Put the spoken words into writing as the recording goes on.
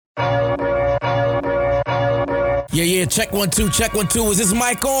Yeah, check 1 2, check 1 2. Is this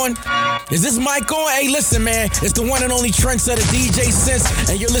mic on? Is this mic on? Hey, listen, man. It's the one and only trendsetter DJ Sense,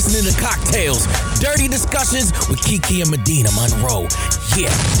 and you're listening to Cocktails. Dirty discussions with Kiki and Medina Monroe.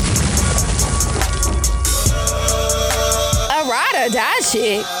 Yeah. A ride or die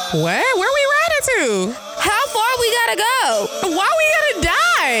chick. What? Where we riding to? How far we gotta go? Why we gotta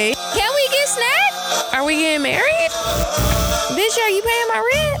die? Can we get snagged? Are we getting married? Bitch, are you paying my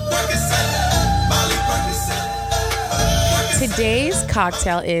rent? Today's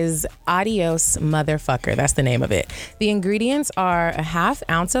cocktail is Adios Motherfucker. That's the name of it. The ingredients are a half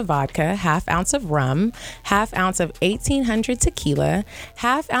ounce of vodka, half ounce of rum, half ounce of 1800 tequila,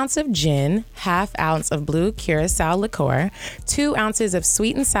 half ounce of gin, half ounce of blue curacao liqueur, 2 ounces of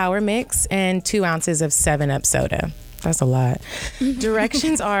sweet and sour mix, and 2 ounces of 7-Up soda. That's a lot.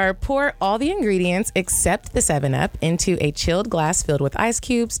 Directions are pour all the ingredients except the 7-Up into a chilled glass filled with ice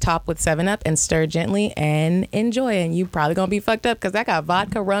cubes, top with 7-Up, and stir gently and enjoy. And you probably gonna be fucked up because I got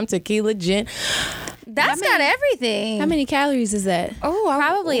vodka, rum, tequila, gin. That's got everything. How many calories is that? Oh,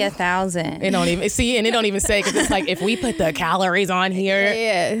 probably 1,000. It don't even see, and it don't even say because it's like if we put the calories on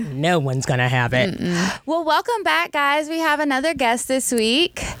here, no one's gonna have it. Well, welcome back, guys. We have another guest this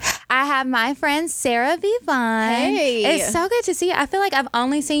week. I have my friend Sarah Vivan. Hey. It's so good to see you. I feel like I've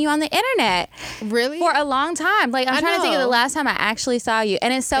only seen you on the internet. Really? For a long time. Like, I'm trying to think of the last time I actually saw you.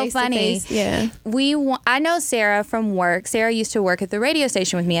 And it's so funny. Face. Yeah. I know Sarah from work. Sarah used to work at the radio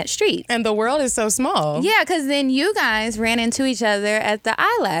station with me at Street. And the world is so small. Yeah, because then you guys ran into each other at the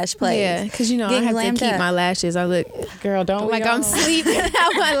eyelash place. Yeah, because I have to keep my lashes. I look, girl, don't like I'm sleeping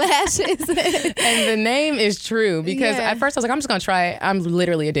out my lashes. And the name is true because at first I was like, I'm just gonna try it. I'm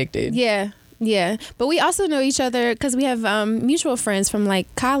literally addicted. Yeah. But we also know each other because we have mutual friends from like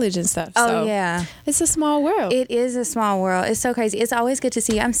college and stuff. Oh, yeah. It's a small world. It is a small world. It's so crazy. It's always good to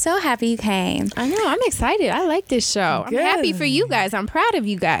see you. I'm so happy you came. I know. I'm excited. I like this show. Good. I'm happy for you guys. I'm proud of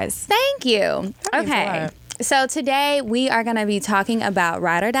you guys. Thank you. Okay. So today we are going to be talking about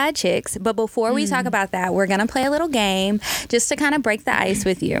ride or die chicks. But before we talk about that, we're going to play a little game just to kind of break the ice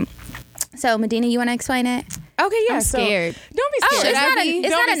with you. So, Medina, you want to explain it? Okay, yeah. I'm scared. Don't be scared. It's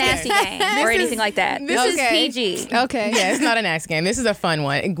not a nasty game or anything like that. This is PG. Okay. Yeah, it's not a nasty game. This is a fun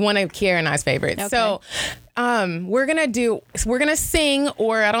one. One of Kiara and I's favorites. Okay. So, we're gonna sing,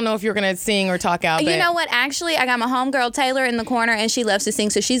 or I don't know if you're gonna sing or talk out. You know what? Actually, I got my homegirl Taylor in the corner, and she loves to sing,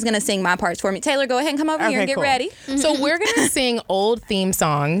 so she's gonna sing my parts for me. Taylor, go ahead and come over here and get ready. So we're gonna sing old theme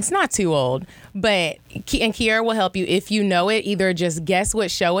songs, not too old, but and Kiara will help you if you know it. Either just guess what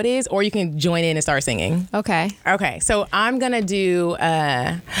show it is, or you can join in and start singing. Okay. So I'm gonna do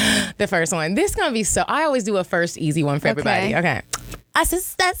the first one. This is gonna be I always do a first easy one for everybody. Okay.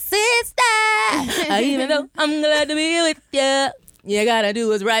 Sister, even though I'm glad to be with you, you gotta do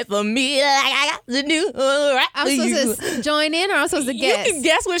what's right for me, like I got to do right I'm for you. supposed to join in, or I'm supposed to guess? You can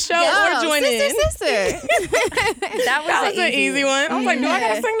guess what show or join in. Sister. That was an easy one. I was like, do I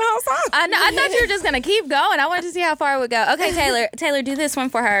gotta sing the whole song? I thought you were just gonna keep going. I wanted to see how far it would go. Okay, Taylor, do this one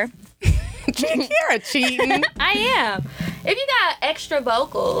for her. Kiara cheating. I am. If you got extra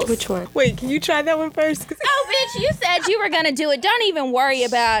vocals. Which one? Wait, can you try that one first? Oh, bitch, you said you were going to do it. Don't even worry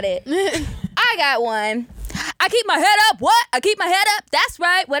about it. I got one. I keep my head up. What? I keep my head up. That's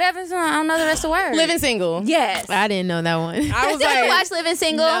right. Whatever. I don't know the rest of the words. Living Single. Yes. I didn't know that one. I was Did you like, watch Living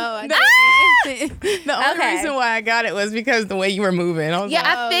Single? No, I didn't. the only reason why I got it was because the way you were moving. I was like,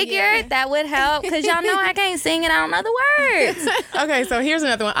 I figured that would help because y'all know I can't sing and I don't know the words. Okay, so here's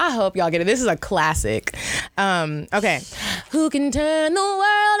another one. I hope y'all get it. This is a classic. Okay. Who can turn the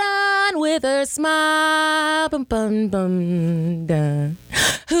world on with a smile? Bum, bum, bum, dun.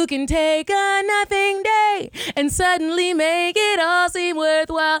 Who can take a nothing day and suddenly make it all seem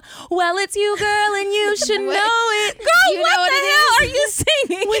worthwhile? Well, it's you, girl, and you should know it. Girl, You what know what the it hell is? are you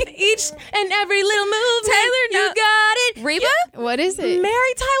singing? With each and every little move, Taylor, you got it. Reba? What is it?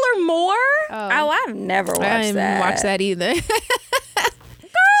 Mary Tyler Moore? Oh, I've never watched I didn't watch that either.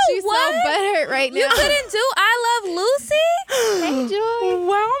 She's what? so butthurt right now. You couldn't do I Love Lucy? Hey, Joy.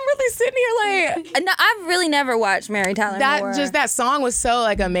 Wow, I'm really sitting here like... No, I've really never watched Mary Tyler Moore. That song was so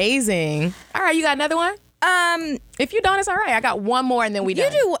like amazing. All right, you got another one? If you don't, it's all right. I got one more and then we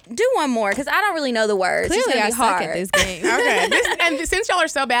done. You do one more because I don't really know the words. Clearly, I it's gonna suck be at hard. this game. Okay, and since y'all are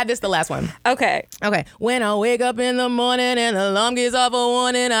so bad, this is the last one. Okay. When I wake up in the morning and the alarm gives off a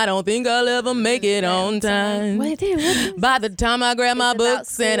warning, I don't think I'll ever make it on time. What? By the time I grab my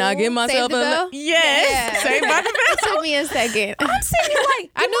books and I give myself Save the Bell? Yes. Yeah. Saved by the Bell. It took me a second. I'm sitting here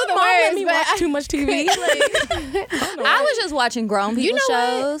like, I knew the mom let words, me but watch too much TV. I was just watching grown people You know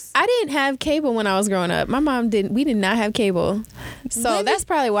shows. what? I didn't have cable when I was growing up. My mom didn't. We did not have cable, so that's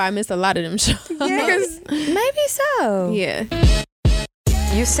probably why I missed a lot of them shows. Yes, maybe so. Yeah.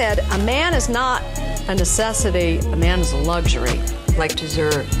 You said a man is not a necessity, a man is a luxury. Like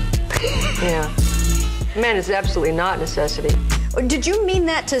dessert. Yeah. Man is absolutely not a necessity. Did you mean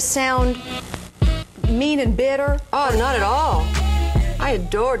that to sound mean and bitter? Oh, not at all. I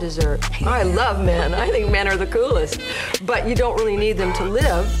adore dessert. I love men. I think men are the coolest. But you don't really need them to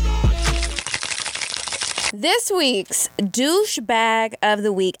live. This week's douchebag of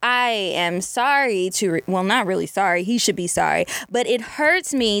the week. I am sorry to, well, not really sorry. He should be sorry. But it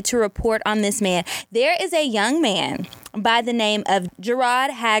hurts me to report on this man. There is a young man by the name of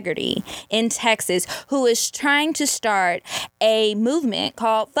Gerard Haggerty in Texas who is trying to start a movement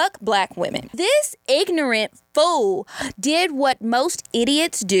called Fuck Black Women. This ignorant fool did what most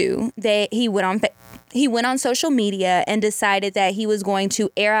idiots do. He went on social media and decided that he was going to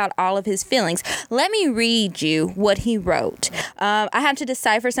air out all of his feelings. Let me read you what he wrote. I have to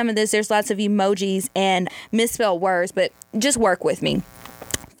decipher some of this. There's lots of emojis and misspelled words, but just work with me.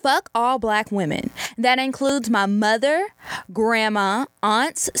 Fuck all black women. That includes my mother, grandma,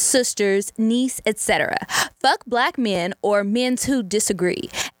 aunts, sisters, niece, etc. Fuck black men or men who disagree.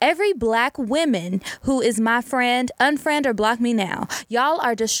 Every black woman who is my friend, unfriend or block me now. Y'all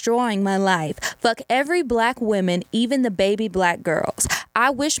are destroying my life. Fuck every black woman, even the baby black girls. I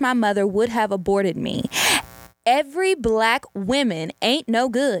wish my mother would have aborted me. Every black woman ain't no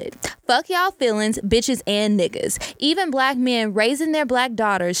good. Fuck y'all feelings, bitches and niggas. Even black men raising their black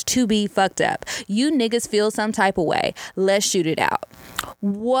daughters to be fucked up. You niggas feel some type of way. Let's shoot it out.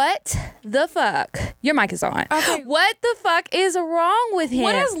 What the fuck? Your mic is on. Okay. What the fuck is wrong with him?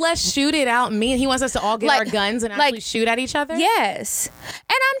 What does let's shoot it out mean? He wants us to all get our guns and actually shoot at each other? Yes. And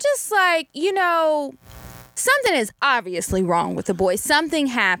I'm just like, something is obviously wrong with the boy. Something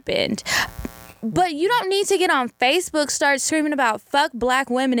happened. But you don't need to get on Facebook, start screaming about fuck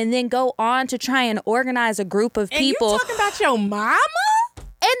black women, and then go on to try and organize a group of people. And you talking about your mama?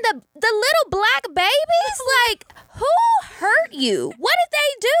 And the little black babies? Like, who hurt you? What did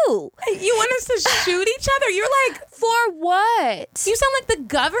they do? You want us to shoot each other? You're like, for what? you sound like the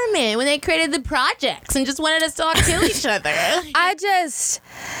government when they created the projects and just wanted us to all kill each other.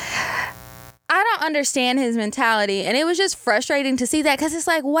 I don't understand his mentality, and it was just frustrating to see that because it's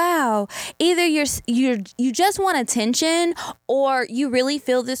like, wow, either you just want attention or you really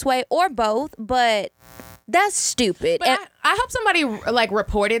feel this way or both, but that's stupid. But I hope somebody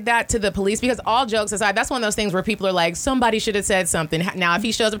reported that to the police, because all jokes aside, that's one of those things where people are like, somebody should have said something. Now, if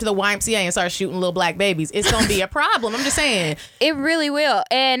he shows up to the YMCA and starts shooting little black babies, it's going to be a problem. I'm just saying. It really will.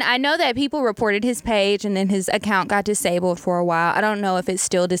 And I know that people reported his page and then his account got disabled for a while. I don't know if it's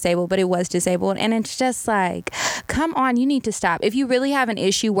still disabled, but it was disabled. And it's just like, come on, you need to stop. If you really have an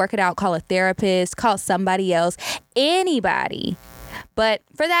issue, work it out. Call a therapist, call somebody else, anybody. But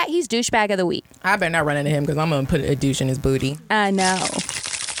for that, he's douchebag of the week. I better not run into him because I'm going to put a douche in his booty. I know.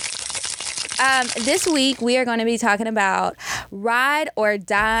 This week, we are going to be talking about ride or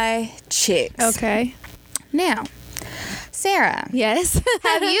die chicks. Okay. Now, Sarah. Yes.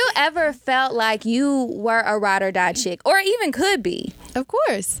 Have you ever felt like you were a ride or die chick? Or even could be? Of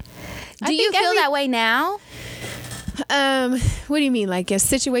course. Do you feel that way now? What do you mean? Like a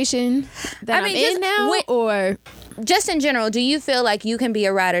situation that I'm in now? Or just in general, do you feel like you can be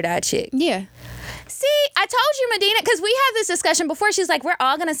a ride or die chick? Yeah. See, I told you, Medina, because we had this discussion before. She's like, we're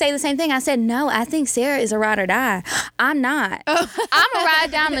all going to say the same thing. I said, no, I think Sarah is a ride or die. I'm not. I'm a ride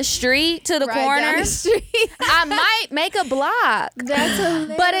down the street to the corner. Down the street. I might make a block. That's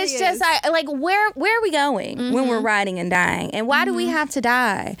hilarious. But it's just like where are we going when we're riding and dying? And why do we have to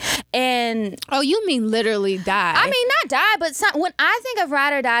die? And oh, you mean literally die? I mean, not die, but when I think of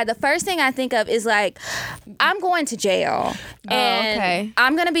ride or die, the first thing I think of is like, I'm going to jail. And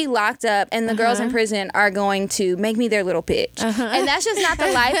I'm going to be locked up, and the girls in prison are going to make me their little bitch. And that's just not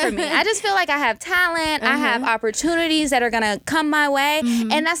the life for me. I just feel like I have talent. I have opportunities that are going to come my way,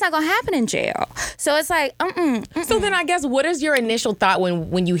 and that's not going to happen in jail. So it's like, So then I guess, what is your initial thought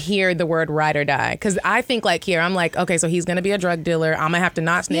when you hear the word ride or die? Because I think I'm like, okay, so he's going to be a drug dealer. I'm going to have to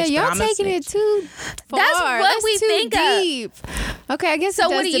not snitch. Yeah, y'all taking it too far. That's what we think deep. Okay, I guess so.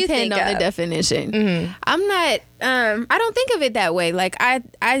 What do you think on the definition? I'm not. I don't think of it that way. Like I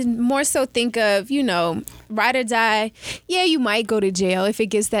more so think of, ride or die. Yeah, you might go to jail if it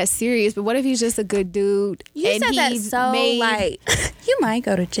gets that serious. But what if he's just a good dude? You said that so like you might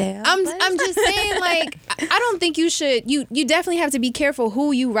go to jail. I'm just saying, like, I don't think you should. You definitely have to be careful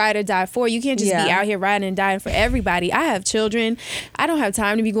who you ride or die for. You can't just be out here riding and dying for everybody. I have children. I don't have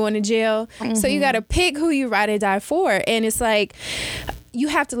time to be going to jail. So you got to pick who you ride or die for. And it's like, you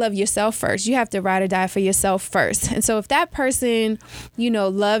have to love yourself first. You have to ride or die for yourself first. And so if that person,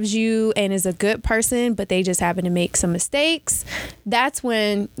 loves you and is a good person, but they just happen to make some mistakes, that's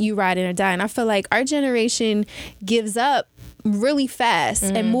when you ride or die. And I feel like our generation gives up really fast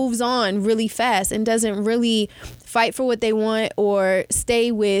and moves on really fast and doesn't really fight for what they want or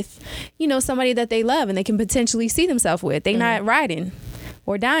stay with, somebody that they love and they can potentially see themselves with. They not riding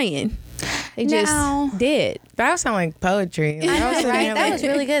or dying. They just did. That sound like poetry. Right? That was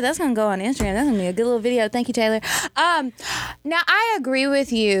really good. That's going to go on Instagram. That's going to be a good little video. Thank you, Taylor. Now, I agree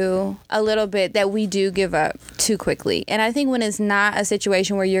with you a little bit that we do give up too quickly. And I think when it's not a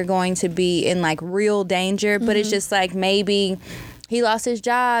situation where you're going to be in like real danger, but it's just like maybe he lost his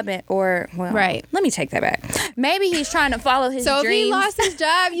job right. Let me take that back. Maybe he's trying to follow his dreams. So if he lost his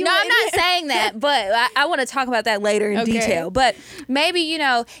job, No, I'm not saying that, but I want to talk about that later in detail. But maybe,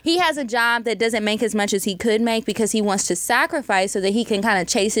 he has a job that doesn't make as much as he could make because he wants to sacrifice so that he can kind of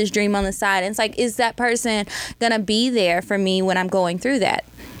chase his dream on the side. And it's like, is that person going to be there for me when I'm going through that?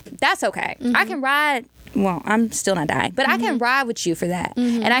 That's okay. I can ride. Well, I'm still not dying, but I can ride with you for that.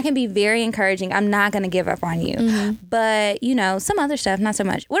 And I can be very encouraging. I'm not going to give up on you. But, some other stuff, not so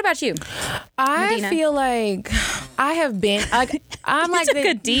much. What about you? I Medina? feel like I have been, I'm like, took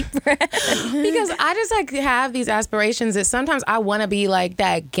a deep breath. because I just like have these aspirations that sometimes I want to be like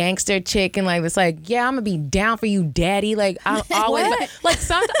that gangster chick and like, it's like, yeah, I'm going to be down for you, daddy. Like, I'm always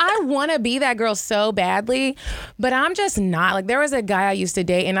I want to be that girl so badly, but I'm just not. Like, there was a guy I used to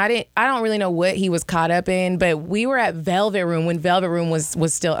date and I don't really know what he was caught up in, but we were at Velvet Room when Velvet Room was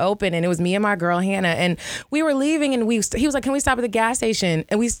still open, and it was me and my girl Hannah, and we were leaving, and he was like, can we stop at the gas station?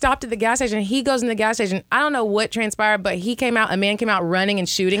 And we stopped at the gas station. He goes in the gas station. I don't know what transpired, but a man came out running and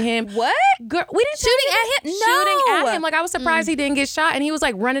shooting him. What? Girl, we didn't shooting at him? No. Shooting at him. Like, I was surprised he didn't get shot, and he was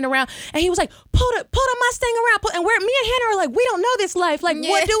like running around, and he was like, pull the Mustang around, and me and Hannah are like, we don't know this life. Like,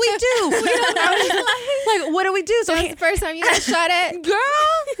 what do we do? We don't know this life. Like, what do we do? So that's the first time you got shot at? Girl,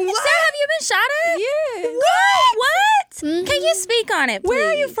 what? Sarah, have you been shot at? Yeah. What? Can you speak on it, please? Where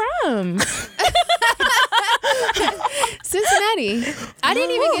are you from? Cincinnati. I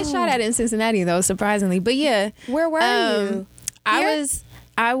didn't even get shot at in Cincinnati though, surprisingly. But yeah. Where were you?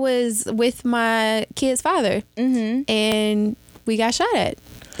 I was with my kid's father, and we got shot at.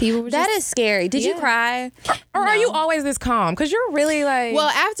 People were that is scary. Did you cry? Or are you always this calm? Because you're really like... Well,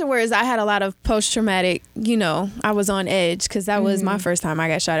 afterwards, I had a lot of post-traumatic, I was on edge because that was my first time I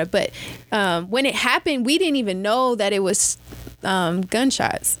got shot at. But when it happened, we didn't even know that it was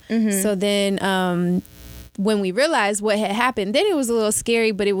gunshots. So then... when we realized what had happened, then it was a little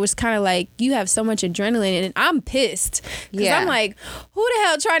scary, but it was kind of like you have so much adrenaline, and I'm pissed because I'm like, who the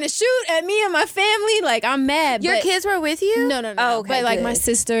hell trying to shoot at me and my family? Like, I'm mad. Your kids were with you? No. Oh, okay, but like my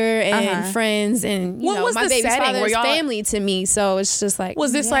sister and friends and my baby father's family to me. So it's just like,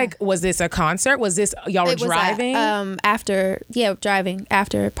 was this a concert? Was this y'all were driving? Driving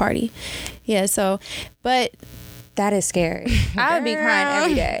after a party. Yeah. So, but. That is scary. I would be crying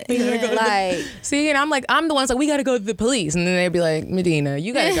every day. Like, see, and I'm the one's like, we gotta go to the police, and then they'd be like, Medina,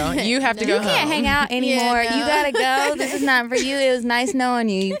 you gotta go. You have to go home. You can't hang out anymore. You gotta go. This is not for you. It was nice knowing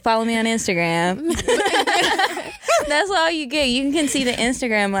you. You follow me on Instagram. That's all you get. You can see the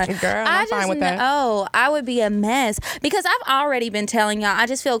Instagram. Like, girl, I'm fine with that. Oh, I would be a mess because I've already been telling y'all. I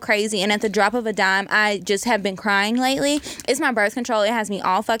just feel crazy, and at the drop of a dime, I just have been crying lately. It's my birth control. It has me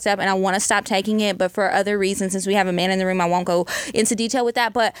all fucked up, and I want to stop taking it, but for other reasons, since we have a man in the room, I won't go into detail with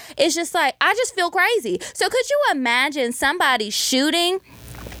that. But it's just like I just feel crazy. So could you imagine somebody shooting,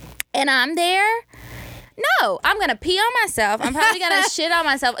 and I'm there? No, I'm going to pee on myself. I'm probably going to shit on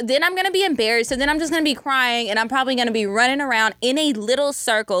myself. Then I'm going to be embarrassed. So then I'm just going to be crying, and I'm probably going to be running around in a little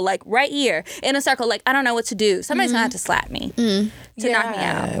circle, like right here in a circle. Like, I don't know what to do. Somebody's going to have to slap me to knock me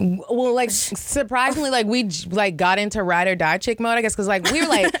out. Well, like, surprisingly, like, we like got into ride or die chick mode, I guess, because like we were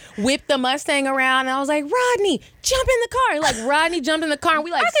like whipped the Mustang around, and I was like, Rodney, jump in the car. And, like, Rodney jumped in the car, and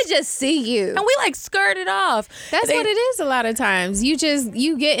we like, I could just see you. And we like skirted off. That's what it is a lot of times. You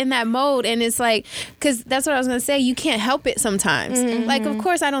get in that mode, and it's like, because that's what I was going to say, you can't help it sometimes. Like, of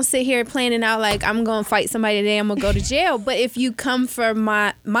course, I don't sit here planning out like I'm going to fight somebody today, I'm going to go to jail. But if you come for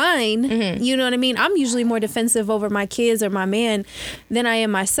mine, you know what I mean? I'm usually more defensive over my kids or my man than I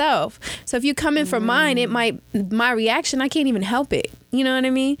am myself. So if you come in for mine, my reaction, I can't even help it. You know what I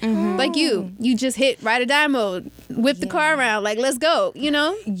mean? Like you just hit ride or die mode, whip the car around, like, let's go, you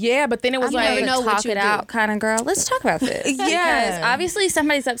know? Yeah, but then it was like, know talk it out kind of girl. Let's talk about this. Because obviously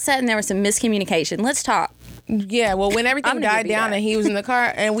somebody's upset and there was some miscommunication. Let's talk. Yeah, well, when everything died down and he was in the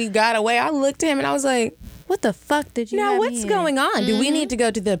car and we got away, I looked at him and I was like, What the fuck did you Now, have what's me in? going on? Do we need to go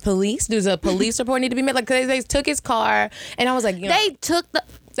to the police? Does a police report need to be made? Like, 'cause they took his car, and I was like, you know,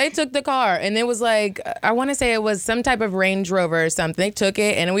 They took the car, and it was like, I want to say it was some type of Range Rover or something. They took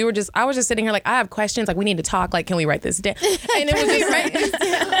it, and I was just sitting here like, I have questions. Like, we need to talk. Like, can we write this down? And it was just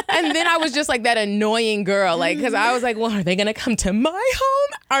and then I was just like that annoying girl, like, because I was like, well, are they going to come to my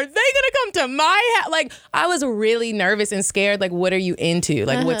home? Are they going to come to my house? Like, I was really nervous and scared. Like, what are you into?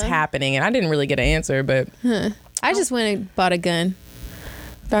 Like, what's happening? And I didn't really get an answer, but. I just went and bought a gun.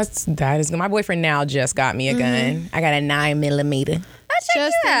 That is my boyfriend now just got me a gun. I got a 9mm.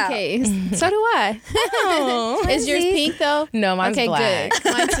 Just in case. So do I. Oh, is yours pink though? No, mine's okay, black.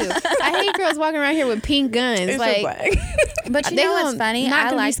 Good. Mine too. I hate girls walking around here with pink guns. It's like, black. But you know what's funny?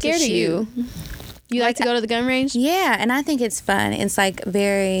 I like to scared of shoot. you. You like to go to the gun range? Yeah, and I think it's fun. It's like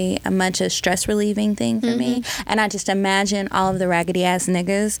very much a stress relieving thing for me. And I just imagine all of the raggedy ass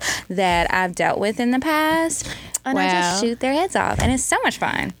niggas that I've dealt with in the past. And I just shoot their heads off. And it's so much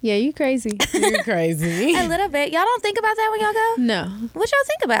fun. Yeah, you crazy. You're crazy. A little bit. Y'all don't think about that when y'all go? No. What y'all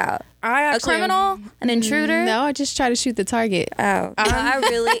think about? A criminal? An intruder? No, I just try to shoot the target. Oh. I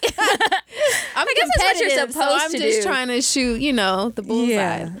really... I guess that's what you're competitive, supposed so I'm to just do. trying to shoot, the bullseye.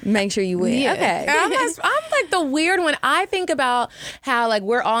 Yeah. Make sure you win. Yeah. Okay. I'm like the weird one. I think about how like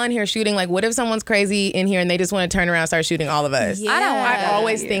we're all in here shooting. Like, what if someone's crazy in here and they just want to turn around and start shooting all of us? Yeah. I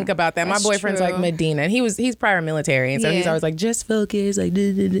always think about that. That's My boyfriend's true. like Medina, and he's prior military, and so he's Yeah. always like, just focus. Like,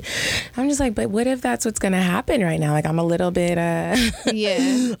 duh, duh, duh. I'm just like, but what if that's what's gonna happen right now? Like, I'm a little bit.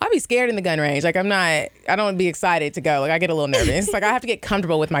 Yeah. I'll be scared in the gun range. Like, I don't be excited to go. Like, I get a little nervous. Like, I have to get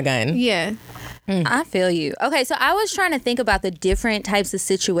comfortable with my gun. Yeah. I feel you. Okay, so I was trying to think about the different types of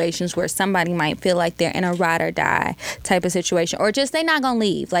situations where somebody might feel like they're in a ride or die type of situation, or just they're not gonna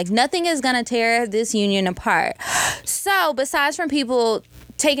leave. Like, nothing is gonna tear this union apart. So besides from people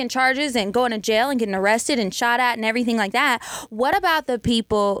taking charges and going to jail and getting arrested and shot at and everything like that, what about the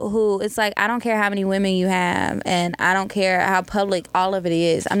people who it's like, I don't care how many women you have and I don't care how public all of it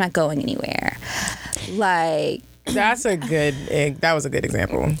is, I'm not going anywhere. Like, that was a good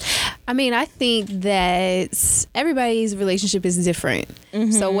example. I mean, I think that everybody's relationship is different.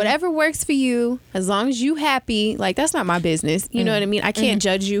 So whatever works for you, as long as you happy, like, that's not my business. You know what I mean? I can't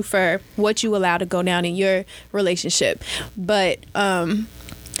judge you for what you allow to go down in your relationship. But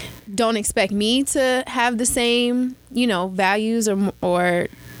don't expect me to have the same, values or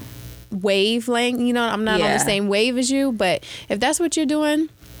wavelength. I'm not on the same wave as you. But if that's what you're doing,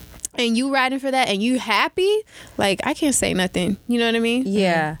 and you riding for that and you happy, like, I can't say nothing. You know what I mean?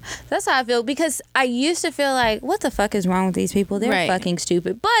 yeah, that's how I feel, because I used to feel like, what the fuck is wrong with these people? They're Right. fucking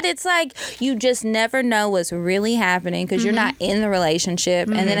stupid. But it's like, you just never know what's really happening because you're not in the relationship.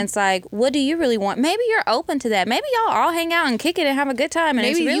 And then it's like, what do you really want? Maybe you're open to that. Maybe y'all all hang out and kick it and have a good time, and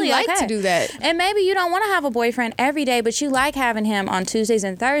Maybe it's really you like okay to do that. And maybe you don't want to have a boyfriend every day, but you like having him on Tuesdays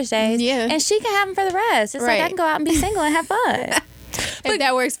and Thursdays. Yeah. And she can have him for the rest. It's like, Right. I can go out and be single and have fun. If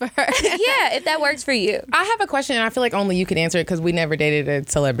that works for her. Yeah, if that works for you. I have a question, and I feel like only you can answer it because we never dated a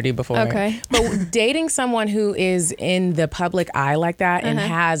celebrity before. Okay. But dating someone who is in the public eye like that and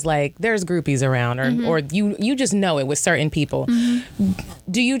has, like, there's groupies around, or you just know it with certain people.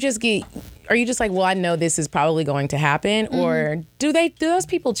 Do you just are you just like, well, I know this is probably going to happen? Or do those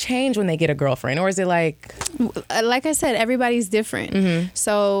people change when they get a girlfriend? Or is it like... Like I said, everybody's different.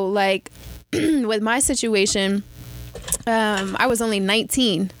 So, like, with my situation... I was only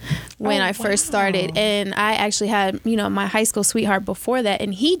 19 when I first started, and I actually had, my high school sweetheart before that,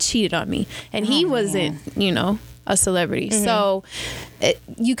 and he cheated on me, and he wasn't, a celebrity. So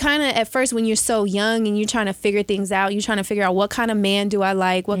you kind of, at first, when you're so young and you're trying to figure things out, you're trying to figure out what kind of man do I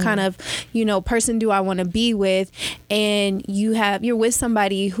like, what kind of, person do I want to be with, and you're with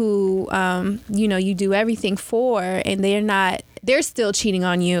somebody who, you do everything for, and they're still cheating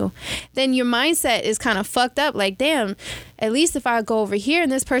on you, then your mindset is kind of fucked up. Like, damn, at least if I go over here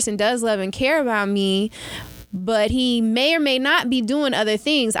and this person does love and care about me, but he may or may not be doing other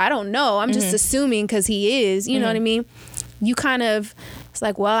things. I don't know. I'm just assuming because he is, you know what I mean? You kind of, it's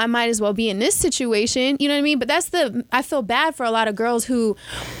like, well, I might as well be in this situation. You know what I mean? But I feel bad for a lot of girls who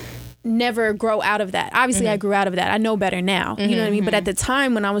never grow out of that. Obviously, I grew out of that. I know better now. You know what I mean? But at the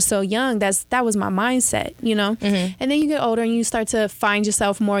time when I was so young, that was my mindset, And then you get older and you start to find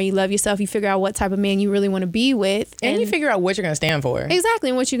yourself more. You love yourself. You figure out what type of man you really want to be with. And you figure out what you're going to stand for. Exactly,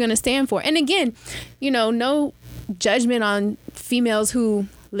 and what you're going to stand for. And again, no judgment on females who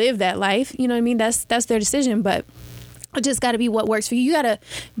live that life. You know what I mean? That's their decision. But It just got to be what works for you. You got to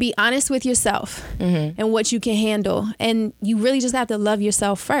be honest with yourself and what you can handle. And you really just have to love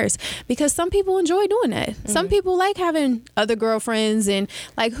yourself first, because some people enjoy doing that. Some people like having other girlfriends, and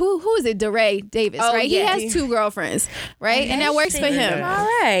like, who is it? DeRay Davis, right? Yeah. He has 2 girlfriends, right? And that works for him. All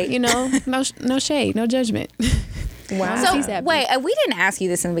right. You know, no shade, no judgment. Wow. So wait, we didn't ask you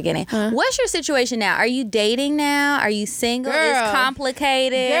this in the beginning. What's your situation now? Are you dating now? Are you single? Girl. It's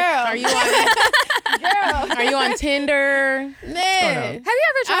complicated. Are you on? Are you on Tinder? Man, Have you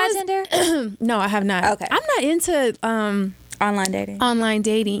ever tried Tinder? no, I have not. Okay. I'm not into Online dating. online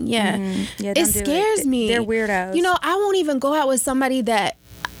dating. Yeah, Yeah, it don't do scares me. They're weirdos. You know, I won't even go out with somebody that.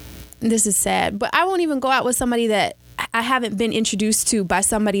 This is sad, but I won't even go out with somebody that I haven't been introduced to by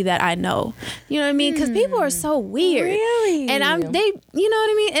somebody that I know. You know what I mean? Because people are so weird. Really? And you know what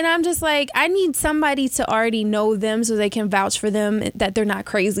I mean? And I'm just like, I need somebody to already know them so they can vouch for them, that they're not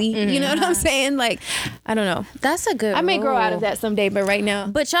crazy. You know what I'm saying? Like, I don't know. That's a good I may grow out of rule. that someday, but right now.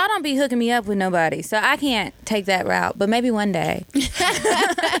 But y'all don't be hooking me up with nobody, so I can't take that route. But maybe one day.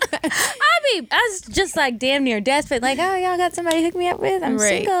 I was just like damn near desperate. Like, oh, y'all got somebody to hook me up with? I'm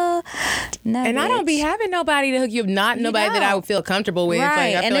Right. single. No, And I don't be having nobody to hook you up. Not nobody that I would feel comfortable with.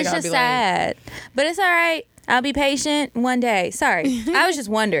 Right, Like, I feel and like it's I'll just be like, sad. But it's all right. I'll be patient one day. Sorry. I was just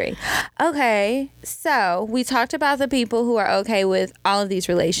wondering. Okay, so we talked about the people who are okay with all of these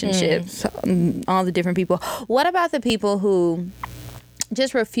relationships, all the different people. What about the people who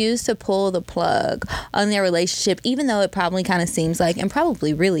just refuse to pull the plug on their relationship, even though it probably kind of seems like, and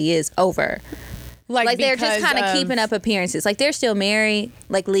probably really is, over? Like they're just because kind of keeping up appearances. Like they're still married,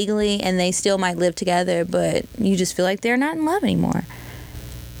 like legally, and they still might live together, but you just feel like they're not in love anymore.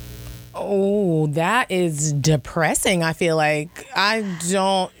 Oh, that is depressing. I feel like I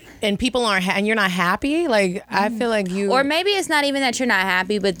don't, and people aren't, and you're not happy. Like I feel like you, Or maybe it's not even that you're not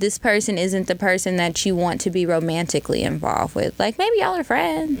happy, but this person isn't the person that you want to be romantically involved with. Like maybe y'all are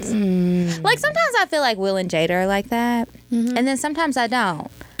friends. Like sometimes I feel like Will and Jada are like that, and then sometimes I don't.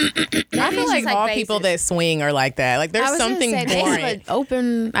 I feel like all people that swing are like that. Like there's something they have boring. an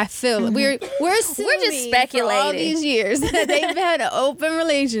open. I feel we're just speculating. for all these years that they've had an open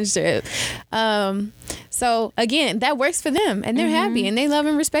relationship. So again, that works for them, and they're happy, and they love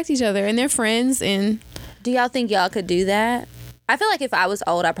and respect each other, and they're friends. And Do y'all think y'all could do that? I feel like if I was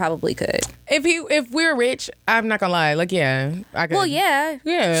old, I probably could. If we're rich, I'm not gonna lie. Like yeah, I could. Well, yeah.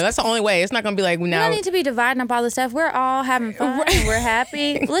 Yeah, that's the only way. It's not gonna be like We now. don't need to be dividing up all the stuff. We're all having fun. We're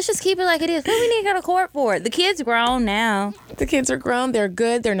happy. Let's just keep it like it is. What do we need to go to court for? The kids grown now. The kids are grown. They're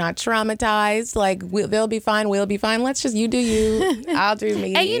good. They're not traumatized. Like they'll be fine. We'll be fine. Let's just you do you. I'll do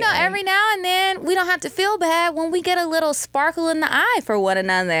me. And you know, every now and then we don't have to feel bad when we get a little sparkle in the eye for one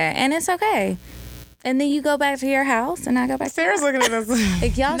another, and it's okay. And then you go back to your house, and I go back to Sarah's looking at us.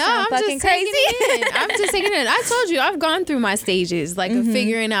 Like, y'all no, sound I'm fucking just taking crazy. it in. I'm just taking it in. I told you I've gone through my stages, like of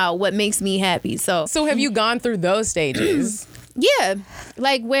figuring out what makes me happy. So So have you gone through those stages? yeah,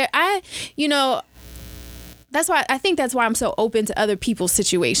 like where that's why I'm so open to other people's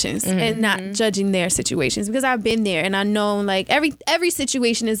situations and not judging their situations, because I've been there and I know like every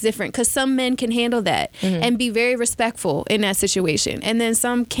situation is different, because some men can handle that and be very respectful in that situation, and then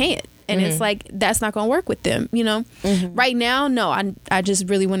some can't. And it's like, that's not going to work with them, you know? Right now, no, I just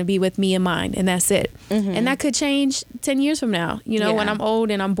really want to be with me and mine, and that's it. And that could change 10 years from now, you know, when I'm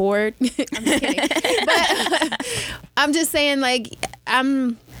old and I'm bored. I'm just kidding. But I'm just saying, like,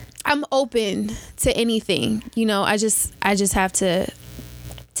 I'm open to anything, you know? I just have to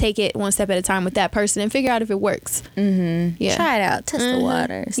take it one step at a time with that person and figure out if it works. Yeah. Try it out. Test the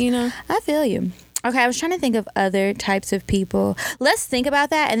waters. You know? I feel you. Okay, I was trying to think of other types of people. Let's think about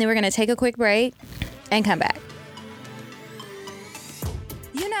that, and then we're going to take a quick break and come back.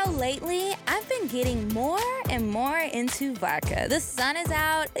 You know, lately, I've been getting more and more into vodka. The sun is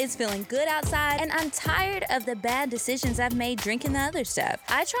out, it's feeling good outside, and I'm tired of the bad decisions I've made drinking the other stuff.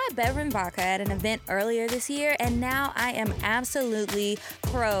 I tried Vivan vodka at an event earlier this year, and now I am absolutely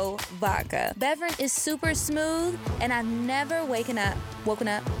pro vodka. Vivan is super smooth, and I've never woken up,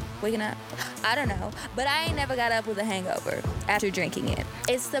 I don't know, but I ain't never got up with a hangover after drinking it.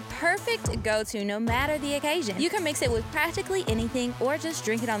 It's the perfect go-to no matter the occasion. You can mix it with practically anything or just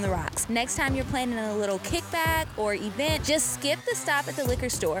drink it on the rocks. Next time you're planning a little kickback or event, just skip the stop at the liquor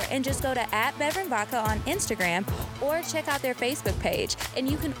store and just go to @Vivan Vodka on Instagram or check out their Facebook page, and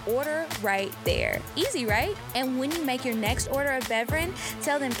you can order right there. Easy, right? And when you make your next order of Vivan,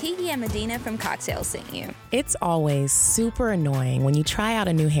 tell them Kiki and Medina from Cocktail sent you. It's always super annoying when you try out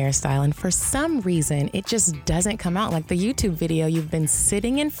a new hairstyle hairstyle and for some reason it just doesn't come out like the YouTube video you've been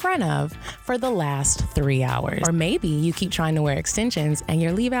sitting in front of for the last 3 hours. Or maybe you keep trying to wear extensions and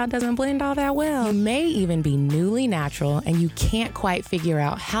your leave out doesn't blend all that well. You may even be newly natural and you can't quite figure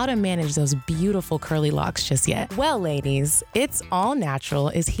out how to manage those beautiful curly locks just yet. Well, ladies, It's All Natural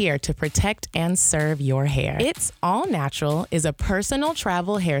is here to protect and serve your hair. It's All Natural is a personal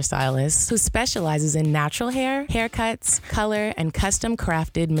travel hairstylist who specializes in natural hair, haircuts, color, and custom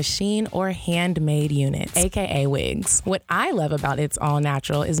crafted machine or handmade units, aka wigs. What I love about It's All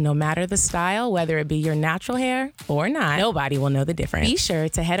Natural is no matter the style, whether it be your natural hair or not, nobody will know the difference. Be sure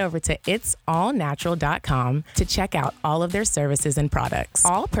to head over to itsallnatural.com to check out all of their services and products.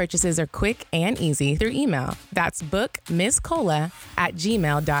 All purchases are quick and easy through email. That's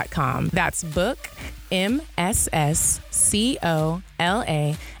bookmisscola@gmail.com. That's book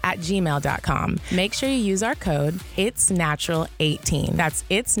MSSCOLA@gmail.com. Make sure you use our code IT'sNatural18. That's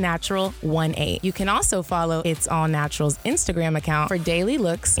IT'sNatural18. You can also follow It's All Natural's Instagram account for daily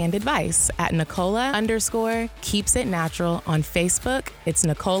looks and advice at Nicola_keepsitnatural on Facebook. It's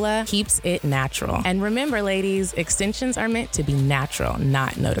Nicola Keeps It Natural. And remember, ladies, extensions are meant to be natural,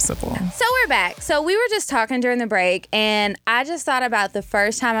 not noticeable. So we're back. So we were just talking during the break, and I just thought about the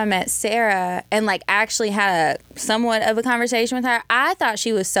first time I met Sarah and like actually had a somewhat of a conversation with her. I thought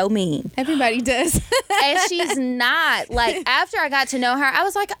she was so mean. Everybody does. And she's not. Like, after I got to know her, I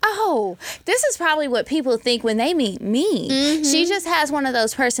was like, oh, this is probably what people think when they meet me. Mm-hmm. She just has one of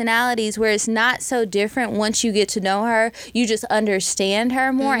those personalities where it's not so different once you get to know her. You just understand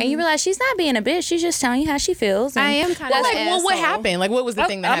her more, and you realize she's not being a bitch. She's just telling you how she feels. I am kind of an what happened? Like, what was the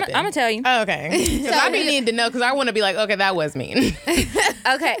thing that happened? I'm going to tell you. Oh, okay. Because I need to know, because I want to be like, okay, that was mean.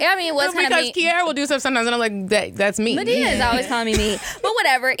 Okay. I mean, it was kind of mean. Because Kiara will do stuff sometimes, and I'm like, that's me. Medina is always calling me mean. But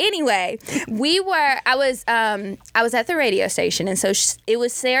whatever. Anyway, I was at the radio station, and so it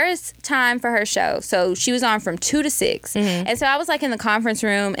was Sarah's time for her show. So she was on from 2 to 6. Mm-hmm. And so I was like in the conference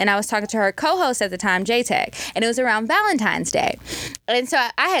room, and I was talking to her co-host at the time, J-Tech, and it was around Valentine's Day. And so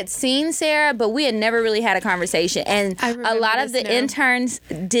I had seen Sarah, but we had never really had a conversation. And a lot of the interns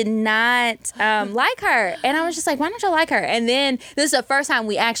did not like her. And I was just like, why don't you like her? And then this is the first time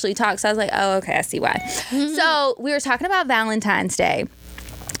we actually talked. So I was like, oh, okay, I see why. Mm-hmm. So we were talking about Valentine's Day.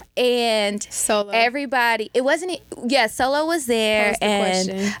 And Solo. Everybody, it wasn't, Solo was there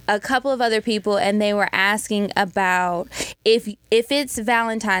and a couple of other people, and they were asking about if it's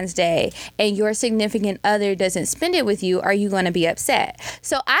Valentine's Day and your significant other doesn't spend it with you, are you going to be upset?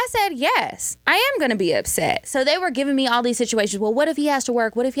 So I said, yes, I am going to be upset. So they were giving me all these situations. Well, what if he has to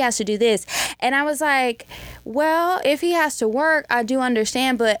work? What if he has to do this? And I was like, well, if he has to work, I do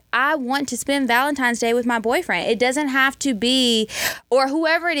understand, but I want to spend Valentine's Day with my boyfriend. It doesn't have to be, or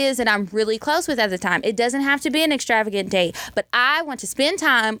whoever it is that I'm really close with at the time. It doesn't have to be an extravagant date, but I want to spend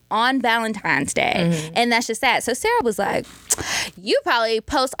time on Valentine's Day. Mm-hmm. And that's just that. So Sarah was like, you probably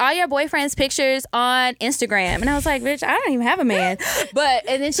post all your boyfriend's pictures on Instagram. And I was like, bitch, I don't even have a man.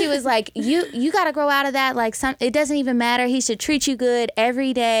 And then she was like, you got to grow out of that. Like, it doesn't even matter. He should treat you good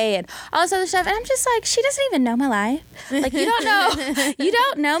every day and all this other stuff. And I'm just like, she doesn't even know my life. Like, you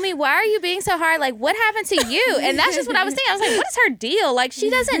don't know me. Why are you being so hard? Like, what happened to you? And that's just what I was thinking. I was like, what is her deal? Like, she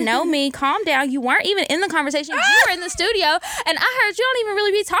doesn't know me. Calm down. You weren't even in the conversation. You were in the studio. And I heard you don't even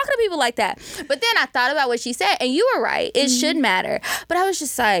really be talking to people like that. But then I thought about what she said, and you were right. It should matter. But I was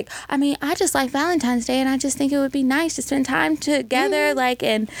just like, I mean, I just like Valentine's Day, and I just think it would be nice to spend time together. Like,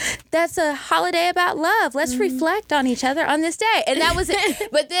 and that's a holiday about love. Let's reflect on each other on this day. And that was it.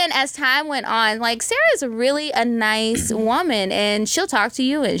 But then as time went on, like, Sarah's really a nice woman, and she'll talk to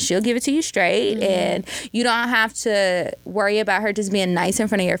you and she'll give it to you straight. And you don't have to worry about her just being nice in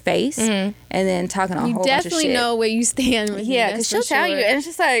front of your face and then talking a whole bunch of shit. You definitely know where you stand with me. Yeah, because she'll tell you, and it's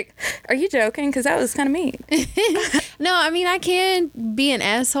just like, are you joking? Because that was kind of mean. No, I mean, I can be an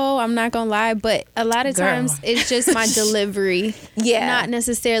asshole, I'm not gonna lie, but a lot of times it's just my delivery. Yeah. Not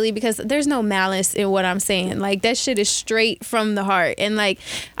necessarily, because there's no malice in what I'm saying. Like, that shit is straight from the heart. And like,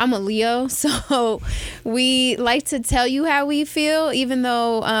 I'm a Leo, so we like to tell you how we feel, even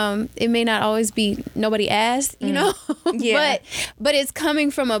though it may not always be nobody asked, you know? Yeah. But it's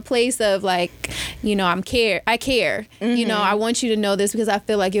coming from a place of like, you know, I care. Mm-hmm. You know, I want you to know this because I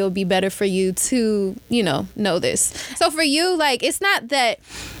feel like it would be better for you to, you know this. So for you, like, it's not that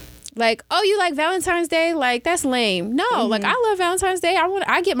like, oh, you like Valentine's Day? Like, that's lame. No, like, I love Valentine's Day.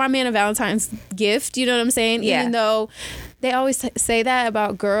 I get my man a Valentine's gift. You know what I'm saying? Yeah. Even though they always say that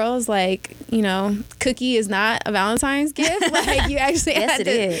about girls, like, you know, cookie is not a Valentine's gift. Like, you actually have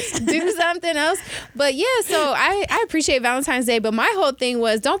to do something else. But yeah, so I appreciate Valentine's Day. But my whole thing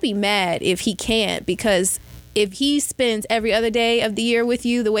was, don't be mad if he can't, because if he spends every other day of the year with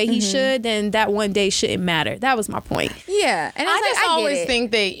you the way he should, then that one day shouldn't matter. That was my point. Yeah, and I just always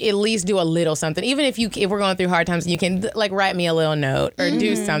think they at least do a little something, even if we're going through hard times, you can like write me a little note or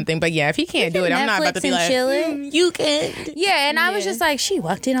do something. But yeah, if he can't do it, I'm not about to be like, you can. Yeah, and I was just like, she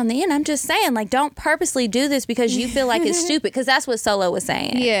walked in on the end. I'm just saying, like, don't purposely do this because you feel like it's stupid. Because that's what Solo was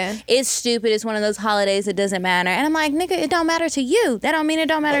saying. Yeah, it's stupid. It's one of those holidays that doesn't matter. And I'm like, nigga, it don't matter to you. That don't mean it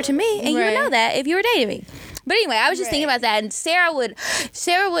don't matter to me. And you would know that if you were dating me. But anyway, I was just thinking about that, and Sarah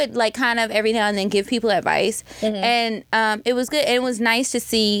would like kind of every now and then give people advice, and it was good. It was nice to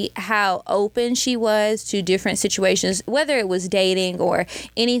see how open she was to different situations, whether it was dating or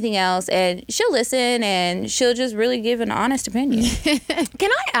anything else, and she'll listen and she'll just really give an honest opinion.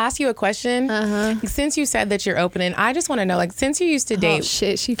 Can I ask you a question? Since you said that you're open, and I just want to know, like, since you used to date,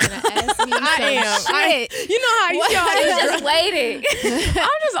 shit, she finna ask me. I am. You know how you I was just waiting.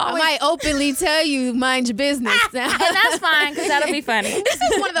 I might openly tell you, mind your business. And that's fine, because that'll be funny. This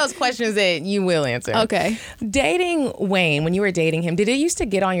is one of those questions that you will answer. Okay. Dating Wayne, when you were dating him, did it used to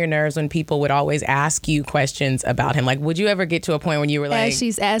get on your nerves when people would always ask you questions about him? Like, would you ever get to a point when you were like... As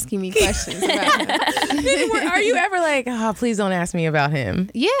she's asking me questions about him. Are you ever like, oh, please don't ask me about him?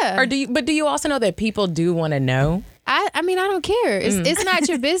 Yeah. Or do you also know that people do want to know? I mean, I don't care. It's not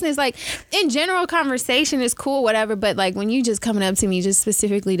your business. Like, in general, conversation is cool, whatever. But, like, when you just coming up to me just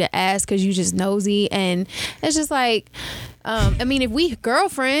specifically to ask because you just nosy, and it's just like, I mean, if we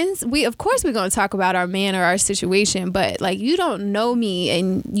girlfriends, of course we're going to talk about our man or our situation. But, like, you don't know me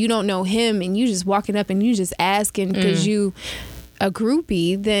and you don't know him, and you just walking up and you just asking because you a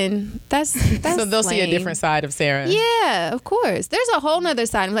groupie, then that's so they'll see a different side of Sarah. Yeah, of course. There's a whole nother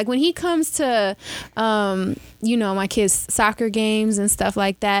side. Like, when he comes to my kids' soccer games and stuff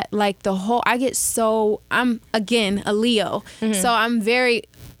like that, like, I'm again a Leo, so I'm very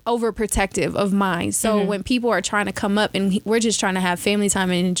overprotective of mine. So when people are trying to come up and we're just trying to have family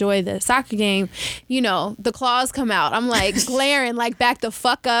time and enjoy the soccer game, the claws come out. I'm like glaring, like, back the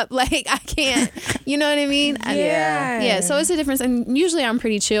fuck up. Like, I can't, you know what I mean? Yeah. So it's a difference. And usually I'm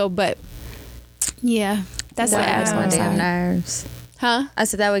pretty chill, but yeah, that's what adds my damn nerves. Huh? I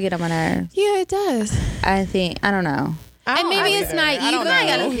said that would get on my nerves. Yeah, it does. I don't know. And maybe it's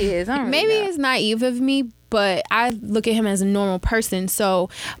naive. Maybe it's naive of me, but I look at him as a normal person. So,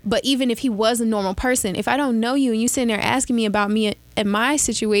 but even if he was a normal person, if I don't know you and you sitting there asking me about me and my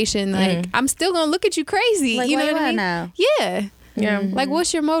situation, like, I'm still gonna look at you crazy. Like, you know what what I mean? Know? Yeah. Like,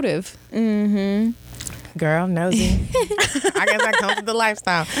 what's your motive? Girl, nosy. I guess that comes with the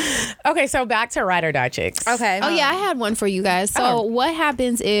lifestyle. Okay, so back to ride or die chicks. Okay. Oh yeah, I had one for you guys. So what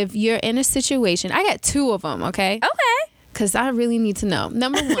happens if you're in a situation? I got two of them. Okay. Because I really need to know.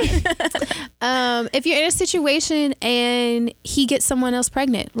 Number one, if you're in a situation and he gets someone else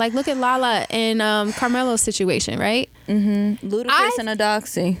pregnant, like, look at Lala and Carmelo's situation, right? Ludacris and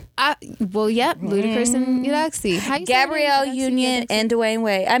Adoxy. Ludacris and Adoxy. Gabrielle Union and Dwayne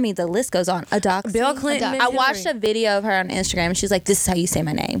Wade. I mean, the list goes on. Adoxy. Bill Clinton. I watched a video of her on Instagram, and she's like, "This is how you say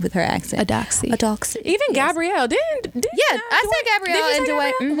my name," with her accent. Adoxy. Even Gabrielle didn't. Yeah, I said Gabrielle and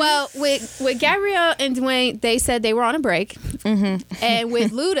Dwayne. Well, with Gabrielle and Dwayne, they said they were on a break, and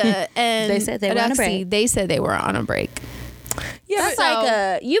with Luda and they said they were on a break. They said they were on a break. Yeah, that's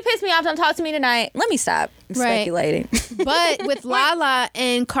like you pissed me off. Don't talk to me tonight. Let me stop speculating. But with Lala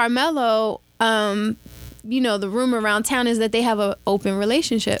and Carmelo, the rumor around town is that they have an open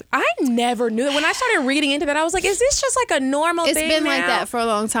relationship. I never knew that. When I started reading into that, I was like, is this just like a normal thing? It's been like that for a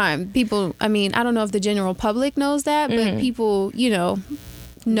long time. People, I mean, I don't know if the general public knows that, but people,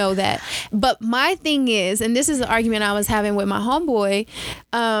 know that. But my thing is, and this is an argument I was having with my homeboy,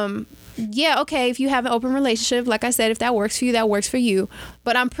 if you have an open relationship, like I said, if that works for you, that works for you.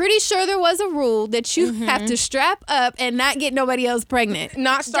 But I'm pretty sure there was a rule that you have to strap up and not get nobody else pregnant.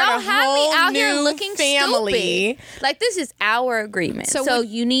 Not start a whole new family. Stupid. Like, this is our agreement. So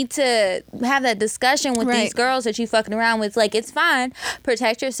you need to have that discussion with these girls that you fucking around with. Like, it's fine.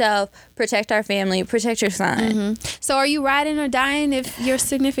 Protect yourself. Protect our family. Protect your son. So are you riding or dying if your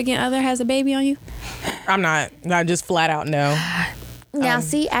significant other has a baby on you? I'm not. Not just flat out no. Now,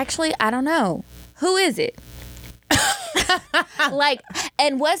 see, actually, I don't know. Who is it? Like,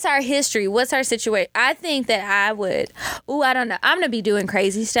 and what's our history? What's our situation? I think that I would, I don't know. I'm going to be doing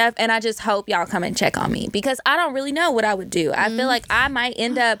crazy stuff, and I just hope y'all come and check on me because I don't really know what I would do. I feel like I might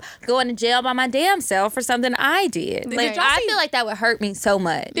end up going to jail by my damn self for something I did. Like, I feel like that would hurt me so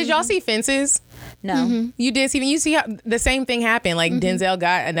much. Did y'all see Fences? No. You did see, you see how the same thing happened. Like, Denzel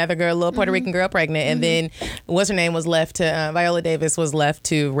got another girl, a little Puerto Rican girl pregnant, and then what's her name was left to, Viola Davis was left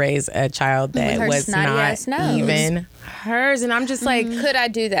to raise a child that was not even hers. And I'm just like, could I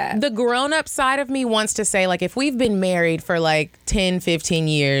do that? The grown-up side of me wants to say, like, if we've been married for like 10, 15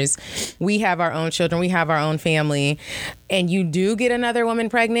 years, we have our own children, we have our own family, and you do get another woman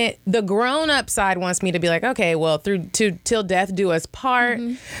pregnant, the grown-up side wants me to be like, okay, well, till death do us part,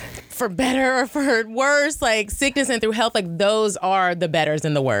 for better or for worse, like sickness and through health, like those are the betters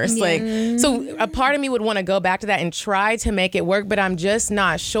and the worst. Yeah. Like, so a part of me would want to go back to that and try to make it work, but I'm just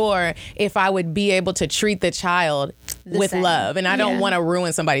not sure if I would be able to treat the child with love. And I don't want to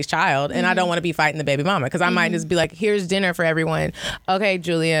ruin somebody's child, and I don't want to be fighting the baby mama, because I might just be like, here's dinner for everyone. Okay,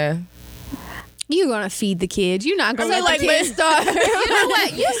 Julia. You're gonna feed the kids. You're not gonna let the kids starve. You know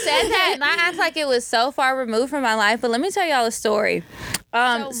what? You said that, and I act like it was so far removed from my life. But let me tell y'all a story.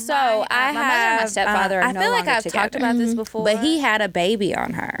 My mother and my stepfather are no longer together. I feel like I've talked about this before, but he had a baby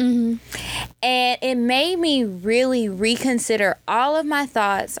on her, and it made me really reconsider all of my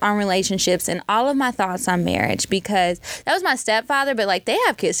thoughts on relationships and all of my thoughts on marriage, because that was my stepfather. But like, they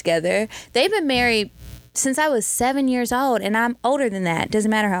have kids together. They've been married since I was 7 years old, and I'm older than that.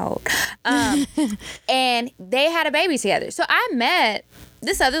 Doesn't matter how old. And they had a baby together. So I met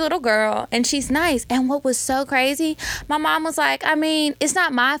this other little girl, and she's nice. And what was so crazy, my mom was like, I mean, it's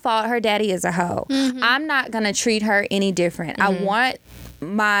not my fault her daddy is a hoe. I'm not going to treat her any different. I want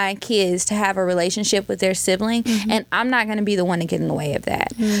my kids to have a relationship with their sibling, and I'm not going to be the one to get in the way of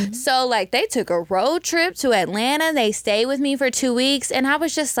that. So like, they took a road trip to Atlanta. They stayed with me for 2 weeks, and I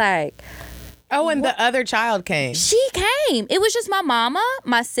was just like, oh, and the other child came. She came. It was just my mama,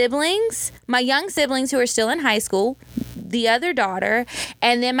 my siblings, my young siblings who are still in high school, the other daughter,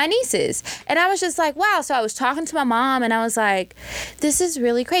 and then my nieces. And I was just like, wow. So I was talking to my mom, and I was like, this is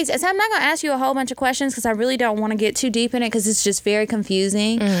really crazy. So I'm not going to ask you a whole bunch of questions, because I really don't want to get too deep in it, because it's just very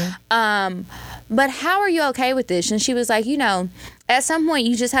confusing. But how are you okay with this? And she was like, you know, at some point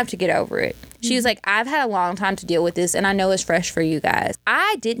you just have to get over it. She was like, I've had a long time to deal with this, and I know it's fresh for you guys.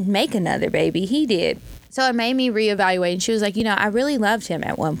 I didn't make another baby. He did. So it made me reevaluate. And she was like, you know, I really loved him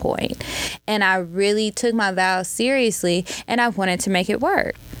at one point, and I really took my vows seriously, and I wanted to make it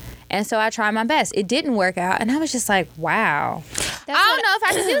work. And so I tried my best. It didn't work out, and I was just like, wow. I don't know if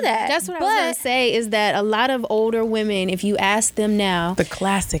I can do that. That's what I was going to say, is that a lot of older women, if you ask them now, the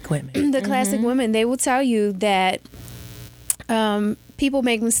classic women, they will tell you that people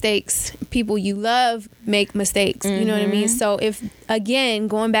make mistakes. People you love make mistakes. You know what I mean? So if, again,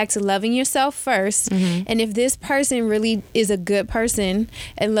 going back to loving yourself first, and if this person really is a good person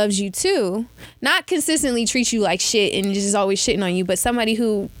and loves you too, not consistently treats you like shit and just always shitting on you, but somebody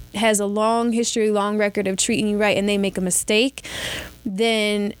who has a long history, long record of treating you right, and they make a mistake,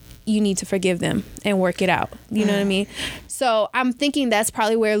 then you need to forgive them and work it out. You know what I mean? So I'm thinking that's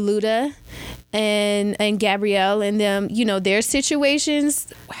probably where Luda and Gabrielle and them, you know, their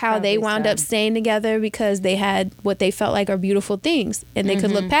situations, how they wound up staying together because they had what they felt like are beautiful things, and they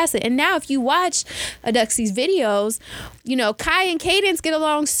could look past it. And now if you watch Aduxie's videos, you know, Kai and Cadence get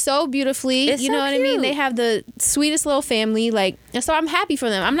along so beautifully. It's you know what I mean? They have the sweetest little family. Like, and so I'm happy for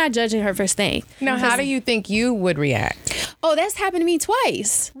them. I'm not judging her for staying. Now, how do you think you would react? Oh, that's happened to me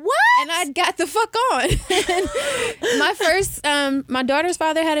twice. What? And I got the fuck on. My first, my daughter's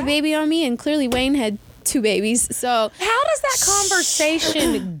father had a baby on me, and clearly Wayne had 2 babies. So how does that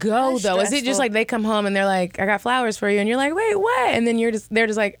conversation go, though? Is it just like they come home and they're like, I got flowers for you, and you're like, wait, what? And then they're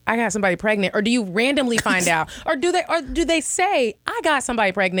just like, I got somebody pregnant? Or do you randomly find out? Or do they say, I got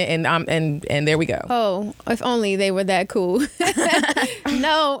somebody pregnant, and there we go? Oh, if only they were that cool.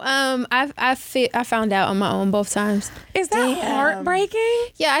 No, I found out on my own both times. Is that heartbreaking?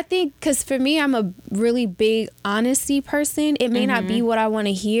 Yeah, I think because for me, I'm a really big honesty person. It may not be what I want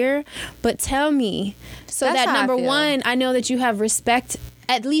to hear, but tell me. So that's that number one, I know that you have respect,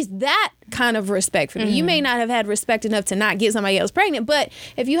 at least that kind of respect for me. You may not have had respect enough to not get somebody else pregnant, but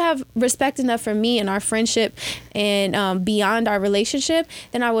if you have respect enough for me and our friendship and beyond our relationship,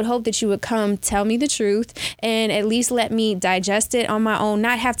 then I would hope that you would come tell me the truth and at least let me digest it on my own,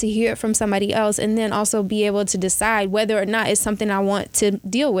 not have to hear it from somebody else, and then also be able to decide whether or not it's something I want to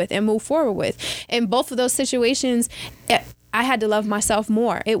deal with and move forward with. In both of those situations, I had to love myself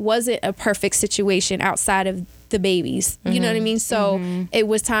more. It wasn't a perfect situation outside of the babies. You know what I mean? So it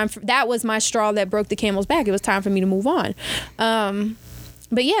was time for, that was my straw that broke the camel's back. It was time for me to move on.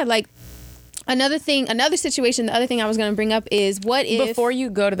 But yeah, like another situation, the other thing I was going to bring up is what if... Before you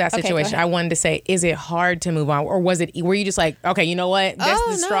go to that situation, I wanted to say, is it hard to move on? Or were you just like, okay, you know what? That's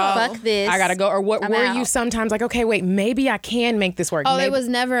the straw. Fuck this. I got to go. Or what were you sometimes like, okay, wait, maybe I can make this work? Oh, it was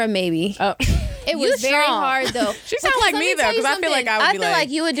never a maybe. Oh. It was very hard though. She sounds like me though, because I feel like I feel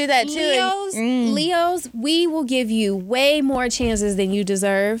like you would do that too. Leos, we will give you way more chances than you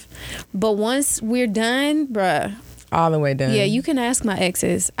deserve. But once we're done, bruh, All the way done. Yeah, you can ask my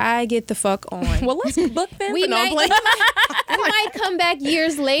exes. I get the fuck on. Well, let's book them. we might come back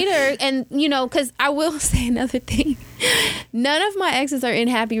years later, and because I will say another thing. None of my exes are in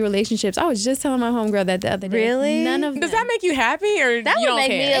happy relationships. I was just telling my homegirl that the other day. Really? None of them. Does that make you happy, or That you would don't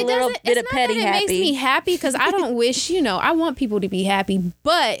make care? me a little bit of petty It makes me happy because I don't wish, I want people to be happy,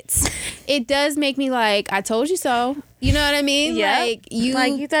 but it does make me like, I told you so. You know what I mean? Yeah. Like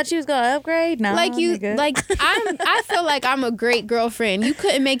you thought you was gonna upgrade? No. I feel like I'm a great girlfriend. You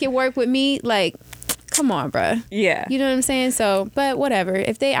couldn't make it work with me. Like, come on, bruh. Yeah. You know what I'm saying? So, but whatever.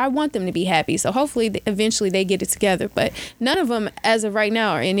 I want them to be happy. So hopefully, eventually they get it together. But none of them, as of right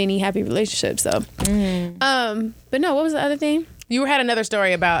now, are in any happy relationships. So, but no. What was the other thing? You had another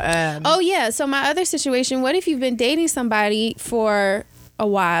story about. Oh yeah. So my other situation. What if you've been dating somebody for a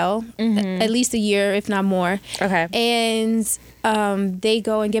while, at least a year, if not more. Okay. And they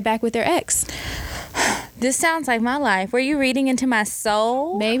go and get back with their ex. This sounds like my life. Were you reading into my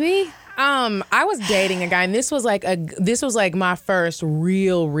soul? Maybe. I was dating a guy, and this was like my first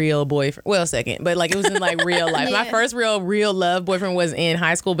real boyfriend. Well, second, but like it was in like real life. My first real love boyfriend was in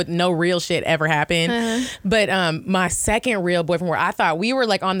high school, but no real shit ever happened. But my second real boyfriend, where I thought we were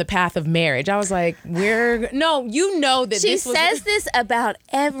like on the path of marriage, I was like, that She this was says this about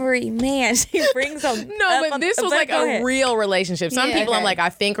every man she brings on. but this was like a real relationship. Some people I'm like, I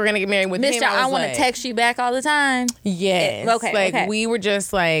think we're gonna get married with Mr. him. I want to text you back all the time. Yes. Okay. We were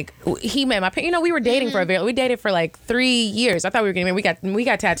just like, he met my we were dating for we dated for like 3 years. I thought we were getting married. We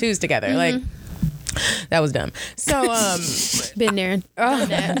got tattoos together. Like, that was dumb. So, been there. Oh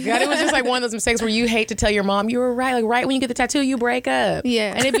God, it was just like one of those mistakes where you hate to tell your mom you were right. Like right when you get the tattoo, you break up.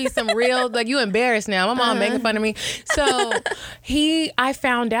 Yeah, and it'd be some real like you embarrassed now. My mom making fun of me. So I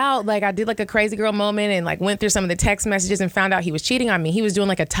found out like I did like a crazy girl moment and like went through some of the text messages and found out he was cheating on me. He was doing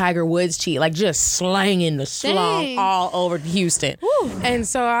like a Tiger Woods cheat, like just slanging the slong all over Houston. Woo. And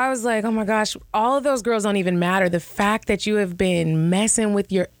so I was like, oh my gosh, all of those girls don't even matter. The fact that you have been messing with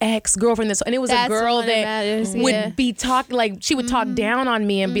your ex-girlfriend, and it was a girl that would be talking like she would talk down on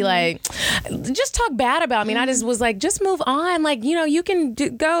me and be like, just talk bad about me. And I just was like, just move on. Like, you can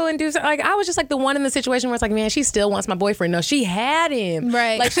go and do something. Like, I was just like the one in the situation where it's like, man, she still wants my boyfriend. No, she had him.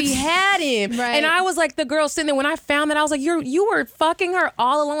 Right. Like she had him. Right. And I was like the girl sitting there. When I found that, I was like, you were fucking her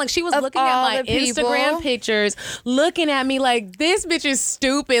all along. Like she was looking at my Instagram pictures, looking at me like this bitch is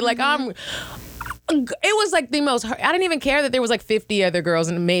stupid. Like it was like the most. I didn't even care that there was like 50 other girls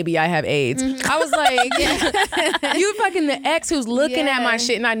and maybe I have AIDS. I was like, you fucking the ex who's looking at my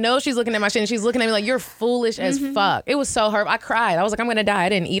shit, and I know she's looking at my shit, and she's looking at me like you're foolish as fuck. It was so hurtful. I cried. I was like, I'm gonna die. I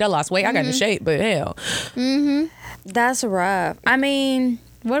didn't eat. I lost weight. I got into shape, but hell, That's rough. I mean,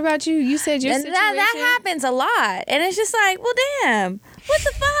 what about you? You said your situation. That happens a lot, and it's just like, well, damn, what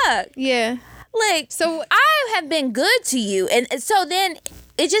the fuck? Yeah. Like, so I have been good to you, and so then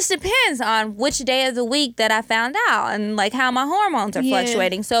it just depends on which day of the week that I found out and like how my hormones are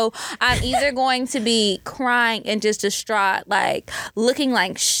fluctuating. So I'm either going to be crying and just distraught, like looking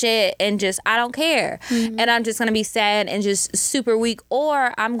like shit and just I don't care. And I'm just going to be sad and just super weak,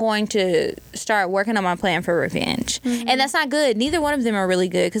 or I'm going to start working on my plan for revenge. And that's not good. Neither one of them are really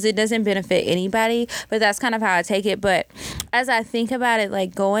good because it doesn't benefit anybody, but that's kind of how I take it. But as I think about it,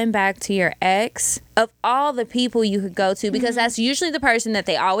 like going back to your ex, of all the people you could go to, because that's usually the person that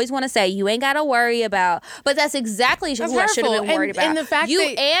they always want to say you ain't got to worry about, but that's exactly who I should have been worried about. And the fact you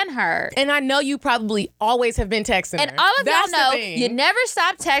and her. And I know you probably always have been texting her. And all of y'all know you never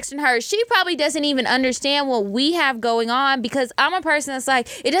stop texting her. She probably doesn't even understand what we have going on, because I'm a person that's like,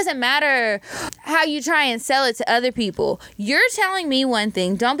 it doesn't matter how you try and sell it to other people. You're telling me one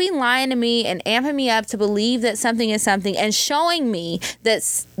thing. Don't be lying to me and amping me up to believe that something is something and showing me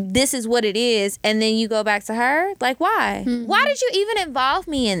that this is what it is, and then you go back to her. Like, why? Why did you even involve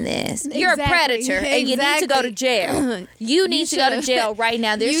me in this? You're a predator and you need to go to jail. You need to go to jail right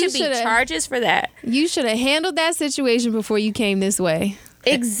now. There should be charges for that. You should have handled that situation before you came this way.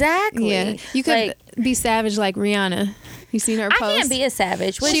 Exactly. Yeah. You could be savage like Rihanna. You seen her post? I can't be a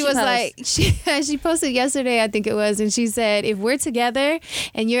savage. What she was like, she posted yesterday, I think it was, and she said, if we're together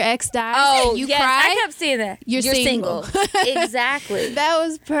and your ex dies and you cry, I kept seeing that. You're single. Exactly. That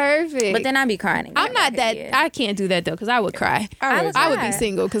was perfect. But then I'd be crying. I'm not that. I can't do that though, because I would cry. I would be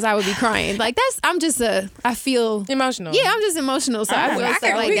single because I would be crying. Like I feel emotional. Yeah, I'm just emotional, so I feel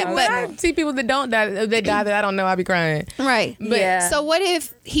stuff like that. But I see people that don't die, they die that I don't know, I be crying. Right. But so what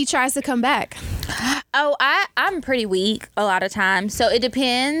if he tries to come back? Oh, I'm pretty weak a lot of times, so it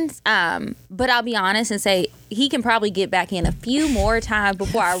depends. But I'll be honest and say he can probably get back in a few more times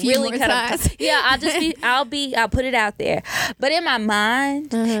before I really cut him. Yeah, I'll put it out there. But in my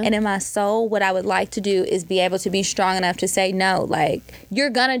mind and in my soul, what I would like to do is be able to be strong enough to say no. Like, you're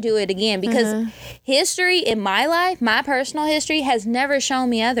gonna do it again, because history in my life, my personal history, has never shown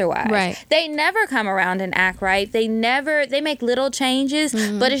me otherwise. Right. They never come around and act right. They make little changes,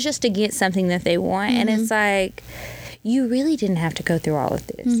 but it's just to get something that they want. And it's like, you really didn't have to go through all of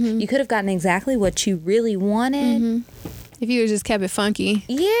this. You could have gotten exactly what you really wanted. If you just kept it funky.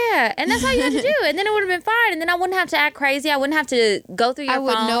 Yeah, and that's all you had to do. And then it would have been fine. And then I wouldn't have to act crazy. I wouldn't have to go through your phone.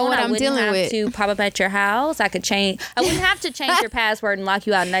 I would know what I'm dealing with. I wouldn't have to pop up at your house. I wouldn't have to change your password and lock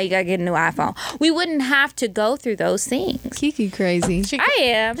you out. Now you got to get a new iPhone. We wouldn't have to go through those things. Kiki crazy. I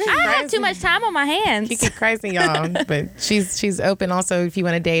am. I have too much time on my hands. Kiki crazy, y'all. But she's open also. If you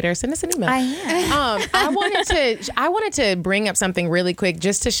want to date her, send us an email. I am. I wanted to bring up something really quick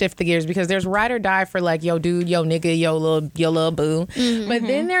just to shift the gears, because there's ride or die for like, yo dude, yo nigga, yo little boo. But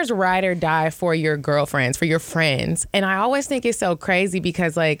then there's ride or die for your girlfriends, for your friends. And I always think it's so crazy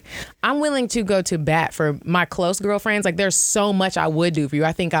because, like, I'm willing to go to bat for my close girlfriends. Like, there's so much I would do for you.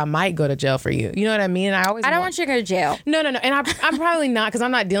 I think I might go to jail for you. You know what I mean? I don't want you to go to jail. No. And I'm probably not, because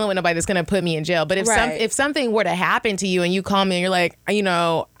I'm not dealing with nobody that's going to put me in jail. But if something were to happen to you and you call me and you're like, you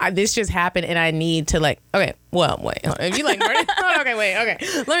know, this just happened and I need to, like, okay, well, wait. If you like murder, okay.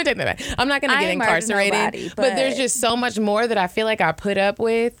 Let me take that back. I'm not going to get incarcerated. Nobody, but there's just so much more that I feel like I put up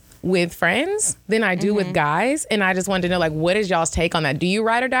with friends than I do with guys. And I just wanted to know, like, what is y'all's take on that? Do you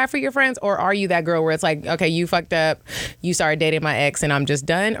ride or die for your friends? Or are you that girl where it's like, okay, you fucked up, you started dating my ex and I'm just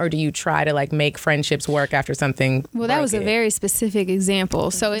done? Or do you try to, like, make friendships work after something? Well, that was a very specific example.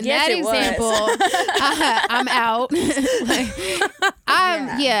 So in that example, I'm out.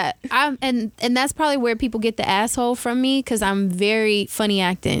 And that's probably where people get the asshole from me, because I'm very funny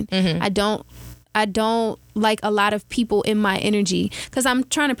acting. I don't like a lot of people in my energy, because I'm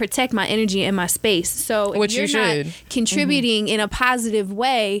trying to protect my energy and my space. So if you're not contributing in a positive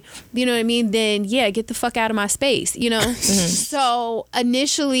way, you know what I mean, then yeah, get the fuck out of my space, you know? So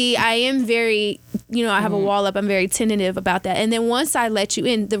initially I am very, you know, I have a wall up. I'm very tentative about that. And then once I let you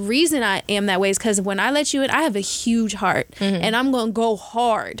in, the reason I am that way is because when I let you in, I have a huge heart and I'm going to go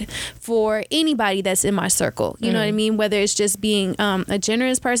hard for anybody that's in my circle. You know what I mean? Whether it's just being a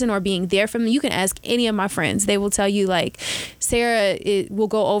generous person or being there for me. You can ask any of my friends. They will tell you, like, Sarah will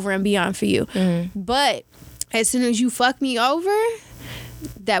go over and beyond for you. But as soon as you fuck me over,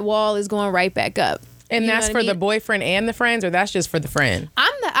 that wall is going right back up. And that's for the boyfriend and the friends, or that's just for the friend?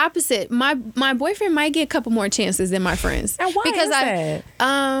 I'm the opposite. My boyfriend might get a couple more chances than my friends. And why is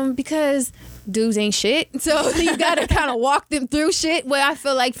that? Because dudes ain't shit. So you gotta kind of walk them through shit where I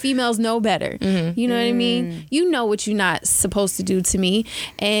feel like females know better. You know what I mean? You know what you're not supposed to do to me.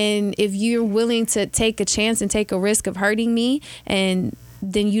 And if you're willing to take a chance and take a risk of hurting me, and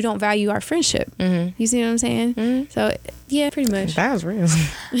then you don't value our friendship. You see what I'm saying? So yeah, pretty much. That was real.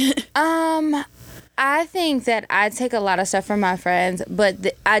 I think that I take a lot of stuff from my friends,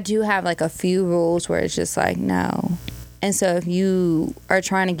 but I do have like a few rules where it's just like, no. And so if you are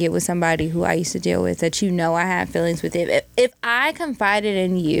trying to get with somebody who I used to deal with, that you know I have feelings with it, if I confided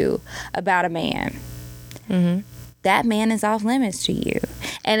in you about a man, that man is off limits to you.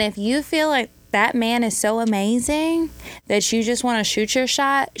 And if you feel like that man is so amazing that you just want to shoot your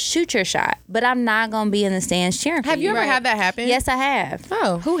shot. But I'm not going to be in the stands cheering for you. Have you ever had that happen? Yes, I have.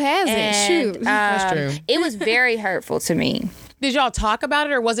 Oh. Who hasn't? Shoot. That's true. It was very hurtful to me. Did y'all talk about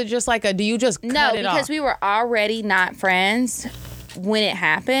it, or was it just like do you just cut it off? No, because we were already not friends when it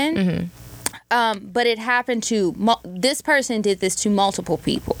happened. But it happened to, this person did this to multiple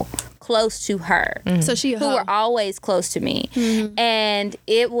people close to her. So who were always close to me. And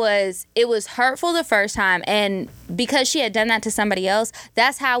it was hurtful the first time, and because she had done that to somebody else,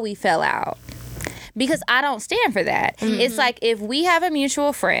 that's how we fell out. Because I don't stand for that. It's like, if we have a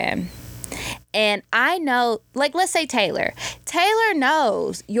mutual friend and I know, like, let's say Taylor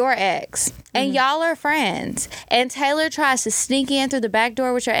knows your ex and y'all are friends, and Taylor tries to sneak in through the back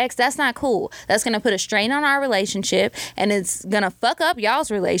door with your ex, that's not cool. That's going to put a strain on our relationship, and it's going to fuck up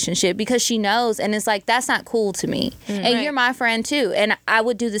y'all's relationship because she knows, and it's like, that's not cool to me. And you're my friend too, and I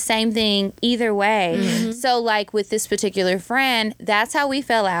would do the same thing either way. So like with this particular friend, that's how we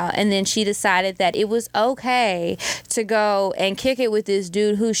fell out, and then she decided that it was okay to go and kick it with this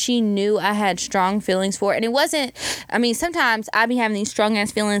dude who she knew I had strong feelings for. And it wasn't, I mean, sometimes I be having these strong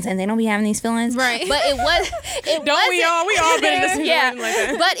ass feelings and they don't be having these feelings. Right. But we all been in a situation yeah, like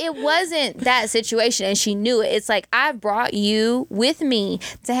that. but it wasn't that situation, and she knew it. It's like, I brought you with me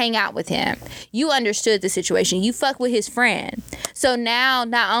to hang out with him. You understood the situation. You fuck with his friend. So now,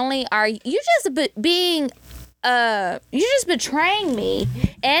 not only are you just you're just betraying me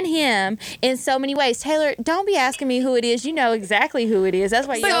and him in so many ways. Taylor, don't be asking me who it is. You know exactly who it is. That's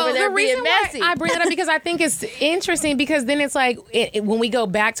why you're over there being messy. I bring it up because I think it's interesting, because then it's like when we go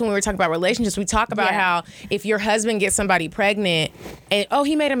back to when we were talking about relationships, we talk about how if your husband gets somebody pregnant and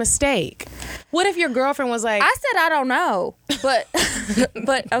he made a mistake. What if your girlfriend was like, I said I don't know, but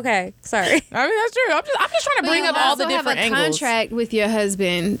okay, sorry. I mean, that's true. I'm just trying to bring up all the different angles. You have a contract with your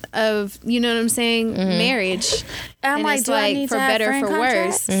husband of, you know what I'm saying, marriage. I'm like, it's like for better, for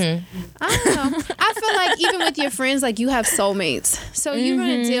worse. I don't know. I feel like even with your friends, like you have soulmates, so you're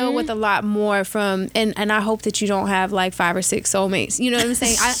gonna deal with a lot more from. And I hope that you don't have like 5 or 6 soulmates. You know what I'm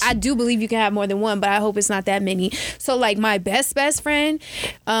saying? I do believe you can have more than one, but I hope it's not that many. So like my best friend,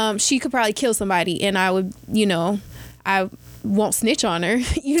 she could probably kill somebody, and I would, I won't snitch on her.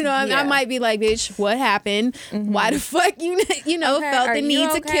 I might be like, bitch, what happened? Why the fuck you felt the need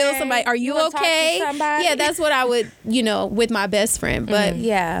to kill somebody? Are you okay? Yeah, that's what I would, with my best friend. But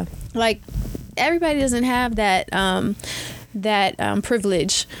yeah, like everybody doesn't have that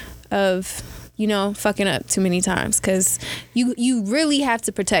privilege of fucking up too many times, because you really have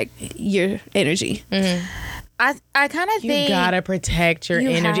to protect your energy. I kind of think you gotta protect your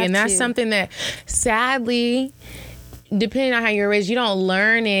energy, and that's something that sadly, depending on how you're raised, you don't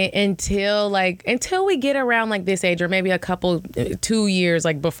learn it until we get around like this age, or maybe a couple 2 years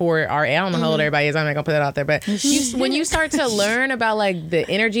like before our, I don't know how old everybody is, I'm not gonna put that out there, but when you start to learn about like the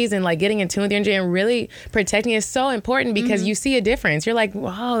energies and like getting in tune with the energy and really protecting it is so important, because you see a difference. You're like,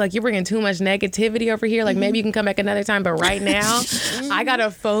 wow, like you're bringing too much negativity over here, like maybe you can come back another time, but right now I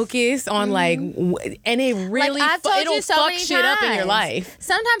gotta focus on like, and it really it'll fuck shit up in your life.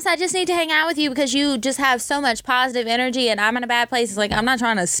 Sometimes I just need to hang out with you because you just have so much positive energy, and I'm in a bad place. It's like, I'm not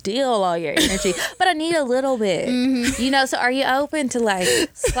trying to steal all your energy, but I need a little bit. So are you open to like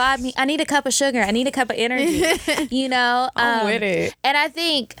slide me? I need a cup of sugar. I need a cup of energy. I'm with it. And I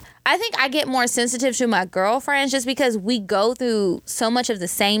think I get more sensitive to my girlfriends just because we go through so much of the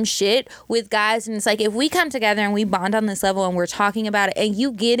same shit with guys. And it's like, if we come together and we bond on this level and we're talking about it and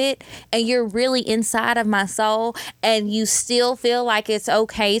you get it and you're really inside of my soul and you still feel like it's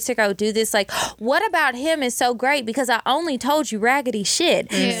okay to go do this, like, what about him is so great because I only told you raggedy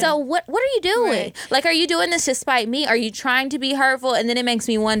shit. So what are you doing? Right. Like, are you doing this to spite me? Are you trying to be hurtful? And then it makes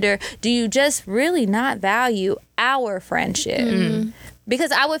me wonder, do you just really not value our friendship?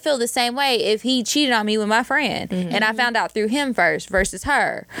 Because I would feel the same way if he cheated on me with my friend and I found out through him first versus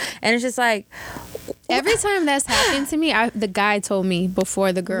her. And it's just like, every time that's happened to me, the guy told me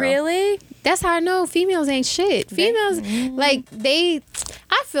before the girl. Really? That's how I know females ain't shit. Females,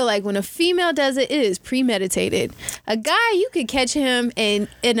 I feel like when a female does it, it is premeditated. A guy, you could catch him in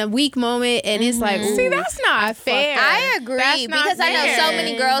a weak moment and it's like, see, that's not fair. I agree, because I know so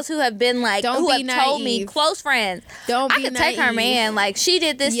many girls who have been like, who have told me, close friends, I could take her man, like she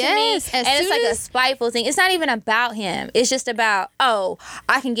did this to me, and it's like a spiteful thing. It's not even about him. It's just about,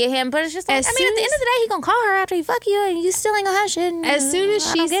 I can get him, but it's just like, at the end of the day, he gonna call her after he fuck you and you still ain't gonna hush it. As soon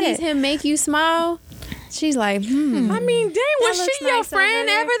as she sees him make you smile, she's like, I mean, dang, was she your friend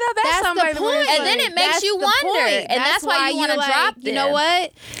ever though? That's somebody the point. And then it makes you wonder. And that's why you want to drop them. You know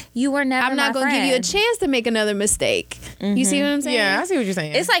what? You were never I'm not going to give you a chance to make another mistake. You see what I'm saying? Yeah, I see what you're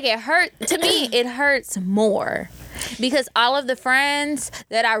saying. It's like to me, it hurts more. Because all of the friends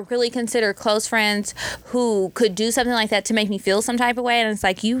that I really consider close friends who could do something like that to make me feel some type of way, and it's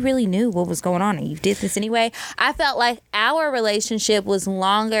like, you really knew what was going on and you did this anyway. I felt like our relationship was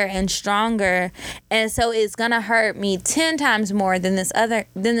longer and stronger, and so it's gonna hurt me 10 times more than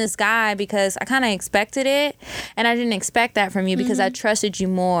this guy, because I kind of expected it, and I didn't expect that from you because I trusted you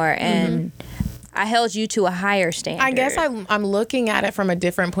more and I held you to a higher standard. I guess I'm looking at it from a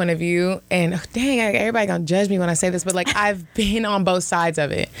different point of view, and dang, everybody gonna judge me when I say this, but like I've been on both sides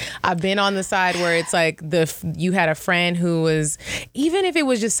of it. I've been on the side where it's like you had a friend who was, even if it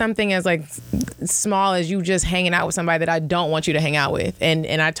was just something as like small as you just hanging out with somebody that I don't want you to hang out with, and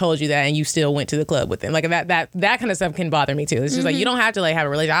I told you that, and you still went to the club with them. Like that kind of stuff can bother me too. It's just like, you don't have to like have a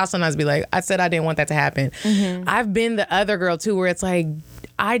relationship. I'll sometimes be like, I said I didn't want that to happen. I've been the other girl too, where it's like,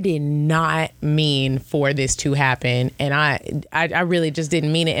 I did not mean for this to happen, and I really just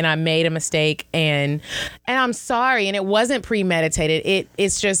didn't mean it, and I made a mistake, and I'm sorry, and it wasn't premeditated.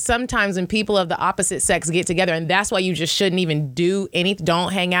 It's just sometimes when people of the opposite sex get together, and that's why you just shouldn't even do anything.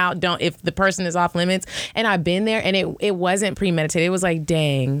 Don't hang out. Don't, if the person is off limits. And I've been there, and it wasn't premeditated. It was like,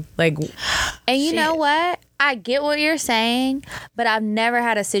 dang, like. And you know what? I get what you're saying, but I've never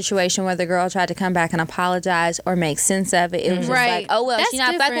had a situation where the girl tried to come back and apologize or make sense of it. It was just like, oh well, she's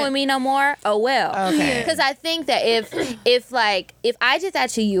not fucking with me no more. Oh well. Okay. Because I think that if I did that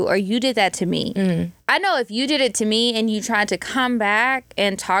to you or you did that to me, I know if you did it to me and you tried to come back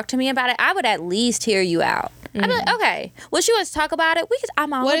and talk to me about it, I would at least hear you out. I'd be like, okay, well, she wants to talk about it.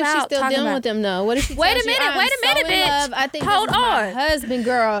 I'm all what about if she's still dealing with them though? What if she wait a tells you, minute, bitch. love. I think Hold this is my on. husband,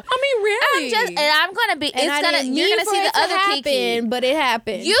 girl. I mean, really? I'm gonna be. And You're gonna see the other Kiki. but it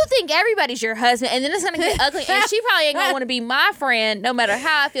happened. You think everybody's your husband, and then it's gonna get ugly, and she probably ain't gonna want to be my friend, no matter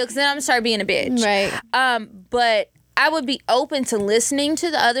how I feel, because then I'm gonna start being a bitch. Right. But I would be open to listening to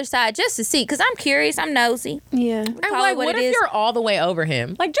the other side just to see, because I'm curious, I'm nosy. Yeah. And like, what if you're all the way over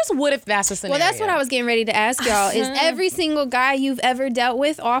him? Like, just what if that's a scenario? Well, that's what I was getting ready to ask y'all. Is every single guy you've ever dealt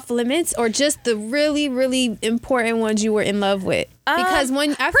with off limits, or just the really, really important ones you were in love with? Because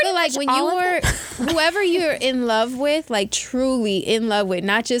when I feel like when you were whoever you're in love with, like truly in love with,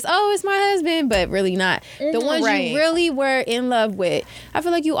 not just, oh, it's my husband, but really not. The ones you really were in love with, I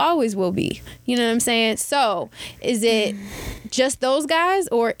feel like you always will be. You know what I'm saying? So is it just those guys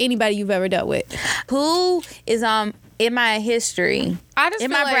or anybody you've ever dealt with? Who is in my history,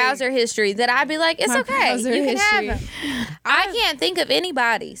 in my browser history, that I'd be like, it's okay, you can have him. I can't think of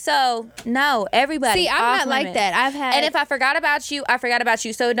anybody. So no, everybody. See, I'm not like that. And if I forgot about you, I forgot about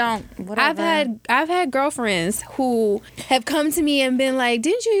you. So don't. Whatever. I've had girlfriends who have come to me and been like,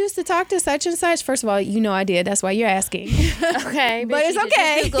 didn't you used to talk to such and such? First of all, you know I did. That's why you're asking. Okay, but it's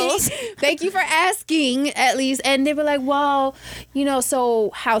okay. Thank you for asking, at least. And they were like, well,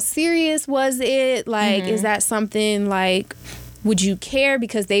 so how serious was it? Like, is that something like, would you care,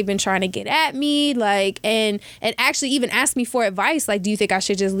 because they've been trying to get at me, like, and actually even ask me for advice, like, do you think I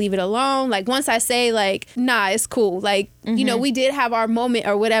should just leave it alone? Like, once I say like, nah, it's cool, like, we did have our moment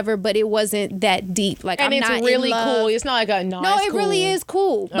or whatever, but it wasn't that deep. Like, and I'm it's not really in love. cool. It's not like a no, it really is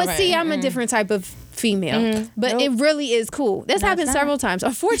cool. But see, I'm a different type of female, but it really is cool. This happened several times.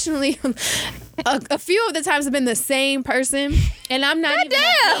 Unfortunately, a few of the times have been the same person, and I'm not even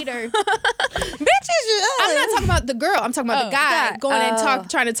a hater. Bitches, I'm not talking about the girl. I'm talking about the guy going and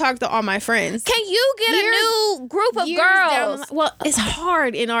trying to talk to all my friends. Can you get a new group of girls? Well, it's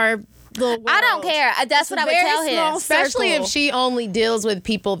hard in our little world. I don't care. That's what I would tell him. Especially if she only deals with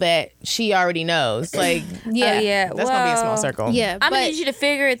people that she already knows. Like, yeah, that's gonna be a small circle. Yeah, I'm gonna need you to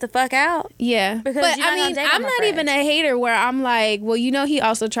figure it the fuck out. Yeah, because but I mean, I'm not even a hater where I'm like, well, he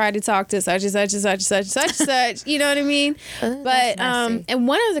also tried to talk to such and such and such and such and such and such. You know what I mean? But and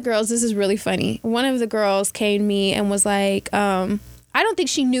one of the girls, this is really funny. One of the girls came to me and was like, I don't think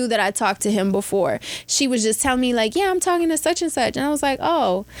she knew that I talked to him before. She was just telling me like, yeah, I'm talking to such and such. And I was like,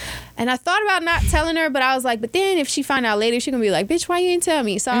 oh. And I thought about not telling her, but I was like, but then if she find out later, she gonna be like, bitch, why you didn't tell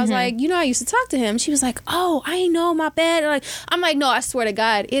me? So I was like, I used to talk to him. She was like, oh, I ain't know, my bad. Like, I'm like, no, I swear to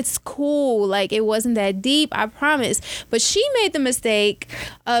God, it's cool. Like, it wasn't that deep, I promise. But she made the mistake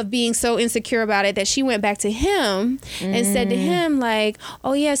of being so insecure about it that she went back to him and said to him like,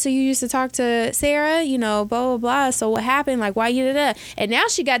 oh yeah, so you used to talk to Sarah, blah, blah, blah. So what happened? Like, why you did that? And now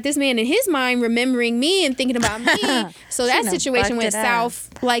she got this man in his mind remembering me and thinking about me. So that situation went south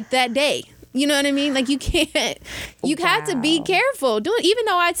like that day. You know what I mean? Like, you can't, you have to be careful. Even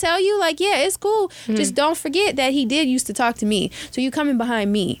though I tell you, like, yeah, it's cool. Just don't forget that he did used to talk to me. So you coming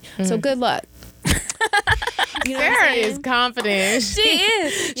behind me. So good luck. Sarah is confident. She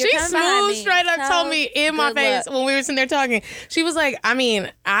is. She smooth straight up told me in my face when we were sitting there talking. She was like, I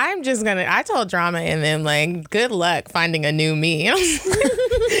mean, I told Drama and them, like, good luck finding a new me. I was like,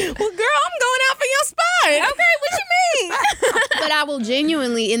 well, girl, I'm going out for your spot. Okay, what you mean? But I will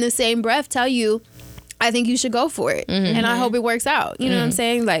genuinely, in the same breath, tell you, I think you should go for it. And I hope it works out. You know what I'm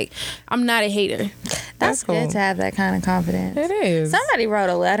saying? Like, I'm not a hater. That's cool. Good to have that kind of confidence. It is. Somebody wrote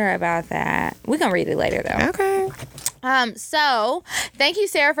a letter about that. We're going to read it later, though. Okay. So, thank you,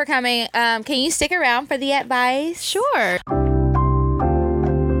 Sarah, for coming. Can you stick around for the advice? Sure.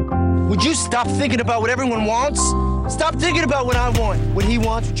 Would you stop thinking about what everyone wants? Stop thinking about what I want, what he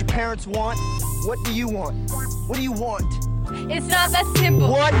wants, what your parents want. What do you want? What do you want? It's not that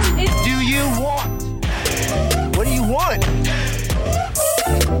simple. What do you want? What do you want?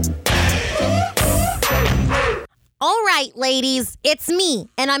 All right, ladies, it's me,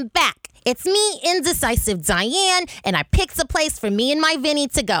 and I'm back. It's me, indecisive Diane, and I picked a place for me and my Vinny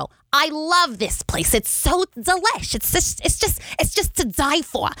to go. I love this place. It's so delish. It's just to die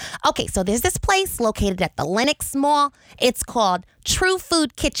for. Okay, so there's this place located at the Lenox Mall. It's called True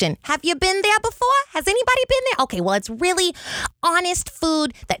Food Kitchen. Have you been there before? Has anybody been there? Okay, well, it's really honest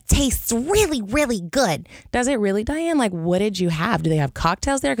food that tastes really, really good. Does it really, Diane? Like, what did you have? Do they have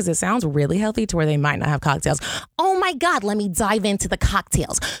cocktails there? Because it sounds really healthy to where they might not have cocktails. Oh my God, let me dive into the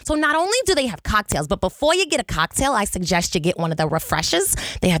cocktails. So not only do they have cocktails, but before you get a cocktail, I suggest you get one of the refreshers.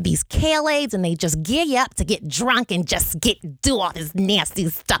 They have these Kale-Aids and they just gear you up to get drunk and just do all this nasty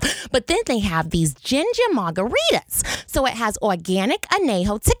stuff. But then they have these ginger margaritas. So it has organic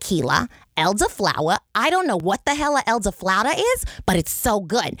añejo tequila, elderflower. I don't know what the hell an elderflower is, but it's so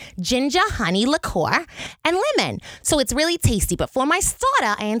good. Ginger honey liqueur and lemon. So it's really tasty. But for my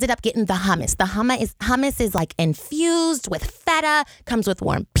starter, I ended up getting the hummus. The hummus is like infused with feta, comes with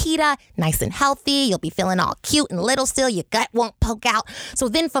warm pita, nice and healthy. You'll be feeling all cute and little still. Your gut won't poke out. So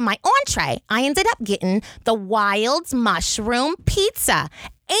then for my entree, I ended up getting the wild mushroom pizza.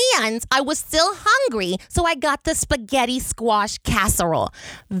 And I was still hungry, so I got the spaghetti squash casserole.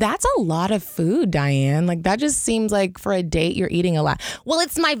 That's a lot of food, Diane. Like, that just seems like for a date, you're eating a lot. Well,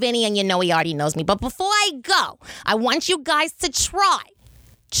 it's my Vinny, and you know he already knows me. But before I go, I want you guys to try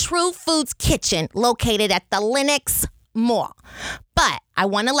True Foods Kitchen, located at the Lenox Mall. But I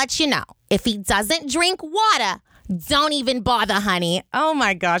want to let you know, if he doesn't drink water, don't even bother, honey. Oh,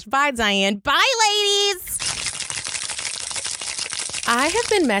 my gosh. Bye, Diane. Bye, ladies. I have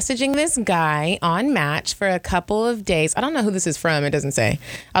been messaging this guy on Match for a couple of days. I don't know who this is from. It doesn't say.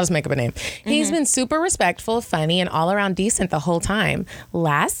 I'll just make up a name. He's been super respectful, funny, and all around decent the whole time.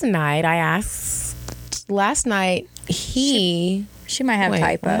 Last night, She might have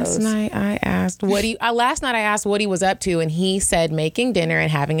typos. Last night I asked what he was up to, and he said making dinner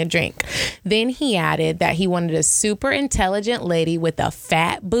and having a drink. Then he added that he wanted a super intelligent lady with a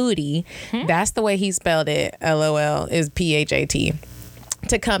fat booty. That's the way he spelled it. LOL is PHAT.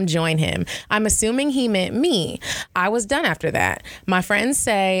 To come join him. I'm assuming he meant me. I was done after that. My friends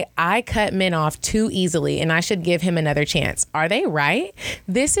say I cut men off too easily and I should give him another chance. Are they right?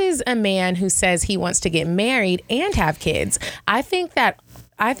 This is a man who says he wants to get married and have kids. I think that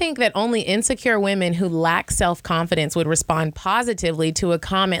only insecure women who lack self-confidence would respond positively to a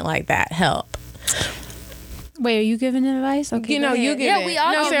comment like that. Help. Wait, are you giving advice? Okay, you give it. We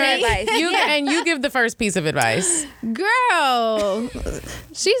all give advice. You give the first piece of advice. Girl,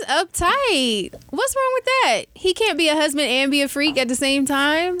 she's uptight. What's wrong with that? He can't be a husband and be a freak at the same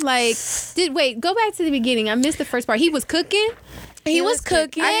time. Like, go back to the beginning. I missed the first part. He was cooking. He was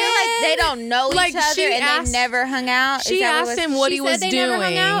cooking. I feel like they don't know each other and they never hung out. She asked him what he was doing. Never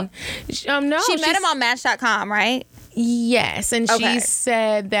hung out? No, she met him on Match.com, right? Yes, and she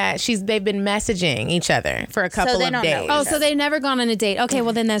said that they've been messaging each other for a couple of days. Oh, so they've never gone on a date. Okay,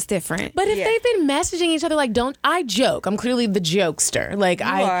 well then that's different. But if they've been messaging each other, like, I joke. I'm clearly the jokester. Like,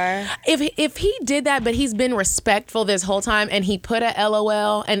 if he did that, but he's been respectful this whole time, and he put a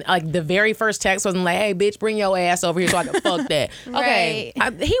LOL, and like the very first text wasn't like, "Hey, bitch, bring your ass over here so I can fuck that." Okay,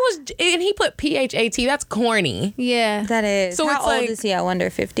 he put PHAT. That's corny. Yeah, that is. So how old is he? I wonder.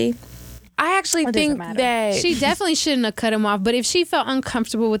 50. I actually think that she definitely shouldn't have cut him off. But if she felt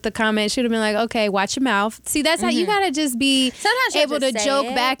uncomfortable with the comment, she would have been like, okay, watch your mouth. See, that's how you got to just be able to joke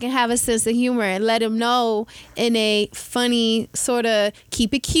back and have a sense of humor and let him know in a funny, sort of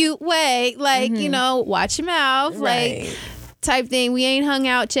keep it cute way. Like, watch your mouth. Right. Like, type thing. We ain't hung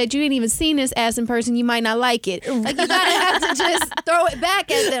out, Chet. You ain't even seen this ass in person. You might not like it. Like, you gotta have to just throw it back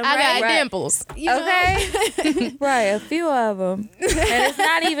at them. I got dimples. Okay. Right, a few of them. And it's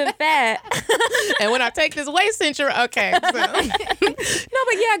not even fat. And when I take this waist cincher, okay. So. No,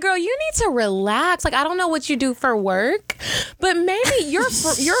 but yeah, girl, you need to relax. Like, I don't know what you do for work, but maybe your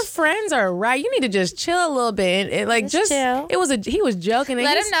friends are right. You need to just chill a little bit. Just chill. He was joking. And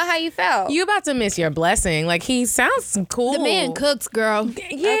let him know how you felt. You about to miss your blessing. Like, he sounds cool. The man cooks, girl. Yeah.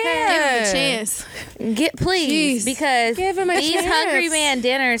 Okay. Give him a chance. Please. Because give him these chance. hungry man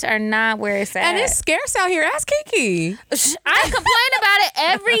dinners are not where it's at. And it's scarce out here. Ask Kiki. I complain about it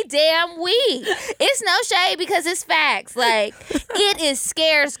every damn week. It's no shade because it's facts. Like, it is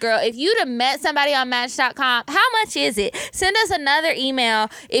scarce, girl. If you'd have met somebody on Match.com, how much is it? Send us another email.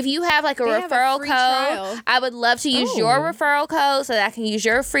 If you have like a referral code, trial. I would love to use your referral code so that I can use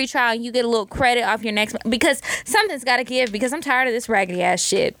your free trial and you get a little credit off your next month. Because something's got to give, because I'm tired of this raggedy ass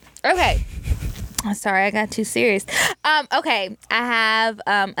shit. Okay. Sorry, I got too serious. Okay, I have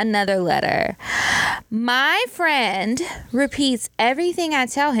another letter. My friend repeats everything I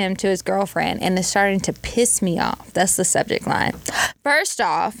tell him to his girlfriend, and it's starting to piss me off. That's the subject line. First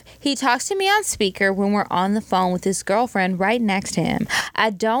off, he talks to me on speaker when we're on the phone with his girlfriend right next to him.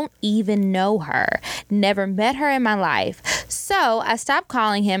 I don't even know her. Never met her in my life. So I stopped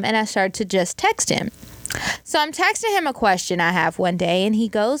calling him, and I started to just text him. So I'm texting him a question I have one day, and he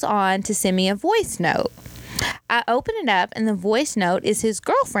goes on to send me a voice note. I open it up, and the voice note is his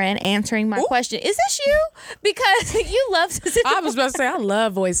girlfriend answering my question. Is this you? Because you love to send. I was about to say, I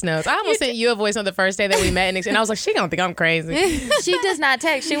love voice notes. I almost sent you a voice note the first day that we met, and I was like, she don't think I'm crazy. She does not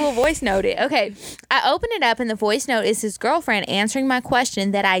text. She will voice note it. Okay. I open it up, and the voice note is his girlfriend answering my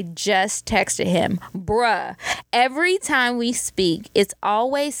question that I just texted him. Bruh. Every time we speak, it's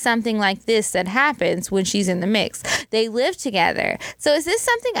always something like this that happens when she's in the mix. They live together. So is this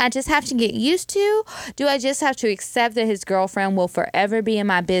something I just have to get used to? Do I just have to accept that his girlfriend will forever be in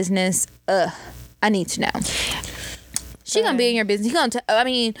my business? I need to know. She gonna be in your business.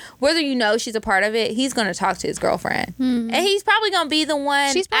 Whether you know she's a part of it, he's gonna talk to his girlfriend, and he's probably gonna be the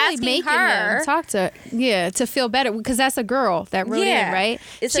one. She's probably asking making her him talk to to feel better, because that's a girl that wrote in, right?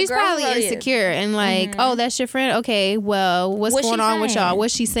 She's probably insecure and like, oh, that's your friend. Okay, well, what's going on with y'all?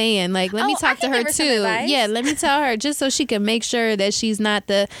 What's she saying? Like, let me talk to her too. Yeah, let me tell her just so she can make sure that she's not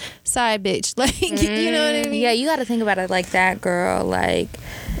the side bitch. Like, you know what I mean? Yeah, you got to think about it like that, girl. Like,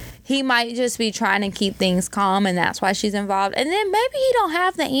 he might just be trying to keep things calm, and that's why she's involved. And then maybe he don't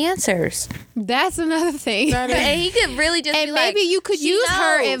have the answers. That's another thing. And he could really just be like, maybe you could use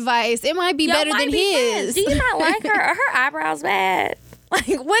her advice. It might be better than his. Do you not like her? Are her eyebrows bad? Like,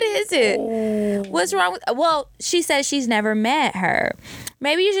 what is it? What's wrong with... Well, she says she's never met her.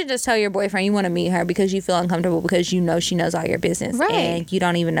 Maybe you should just tell your boyfriend you want to meet her because you feel uncomfortable because you know she knows all your business. Right. And you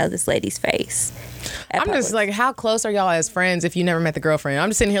don't even know this lady's face. I'm just like, how close are y'all as friends if you never met the girlfriend? I'm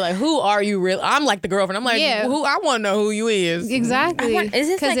just sitting here like, who are you really? I'm like the girlfriend. I'm like, who? I want to know who you is. Exactly. Is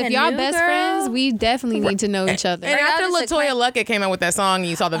this because like if y'all best friends, we definitely need to know each other. And after LaToya Luckett came out with that song, and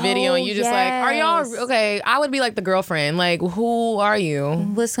you saw the video, and you just like, are y'all okay? I would be like the girlfriend. Like, who are you?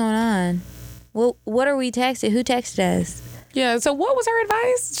 What's going on? Well, what are we texting? Who texted us? Yeah, so what was her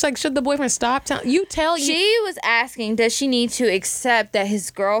advice? She's like, should the boyfriend stop telling you? She was asking, does she need to accept that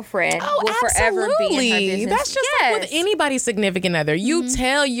his girlfriend will forever be in her business? That's just like with anybody's significant other. You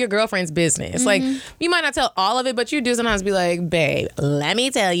tell your girlfriend's business. Like, you might not tell all of it, but you do sometimes be like, babe, let me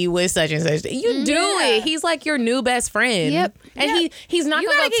tell you what such and such. You do it. He's like your new best friend. Yep. And he's not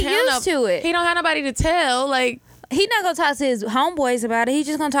going to get used to it. He don't have nobody to tell. Like, he's not gonna talk to his homeboys about it. He's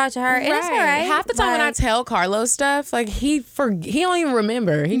just gonna talk to her. And it's all right. Half the time when I tell Carlos stuff, like he don't even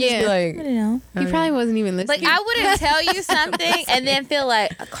remember. He just be like, I don't know. He probably wasn't even listening. Like, I wouldn't tell you something and then feel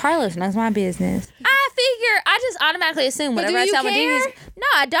like Carlos knows my business. I just automatically assume whatever I tell Medina. No,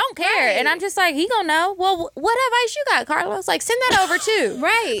 I don't care. Right. And I'm just like, he gonna know. Well, what advice you got, Carlos? Like, send that over too.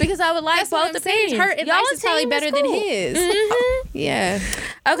 Right. Because I would like both opinions. Her advice is probably better than his. Mm-hmm. Yeah.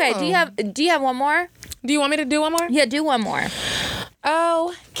 Okay. Do you have one more? Do you want me to do one more? Yeah, do one more.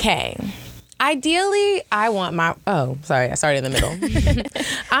 Okay. Ideally, I want my... Oh, sorry. I started in the middle.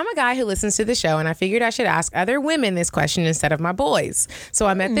 I'm a guy who listens to the show, and I figured I should ask other women this question instead of my boys. So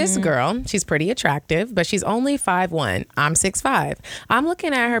I met this girl. She's pretty attractive, but she's only 5'1". I'm 6'5". I'm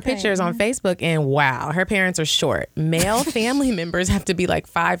looking at her pictures on Facebook, and wow, her parents are short. Male family members have to be like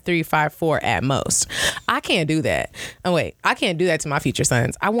 5'3", 5'4" at most. I can't do that. Oh, wait. I can't do that to my future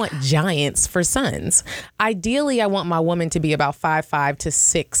sons. I want giants for sons. Ideally, I want my woman to be about 5'5" to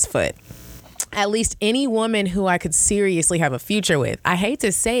 6 foot. At least any woman who I could seriously have a future with. I hate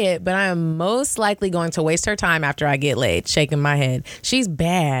to say it, but I am most likely going to waste her time after I get laid. Shaking my head. She's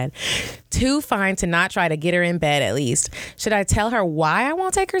bad. Too fine to not try to get her in bed at least. Should I tell her why I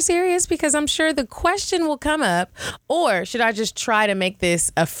won't take her serious? Because I'm sure the question will come up. Or should I just try to make this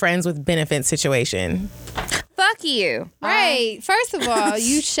a friends with benefits situation? Fuck you. Right. First of all,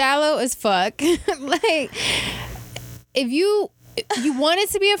 you shallow as fuck. Like, if you want it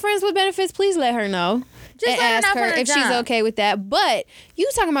to be a friends with benefits, please let her know. Just and ask her if she's okay with that. But you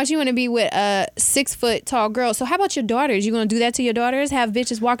talking about you want to be with a 6 foot tall girl. So how about your daughters? You gonna do that to your daughters? Have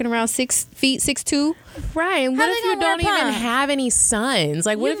bitches walking around 6 feet, 6'2"? Right. And what if you don't even have any sons?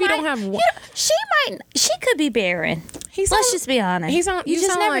 Like, what if you don't have one? She could be barren. Let's just be honest. You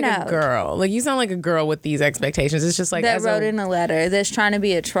just sound like a girl. Like, you sound like a girl with these expectations. It's just like that wrote in a letter that's trying to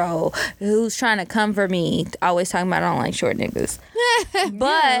be a troll, who's trying to come for me, always talking about I don't like short niggas. But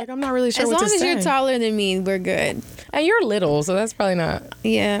like, I'm not really sure what to say. As long as you're taller than me, we're good. And you're little, so that's probably not.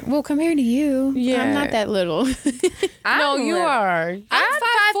 Yeah. Well, compared to you, I'm not that little. No, you are. I'm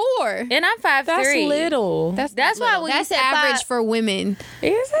 5'4". And I'm 5'3". That's little. That's why when you That's said average five, for women.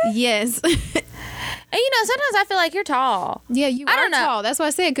 Is it? Yes. and sometimes I feel like you're tall. Yeah, you I are don't know. tall. That's why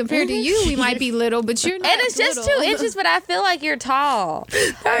I said compared to you, we might be little, but you're not. And it's just 2 inches, but I feel like you're tall.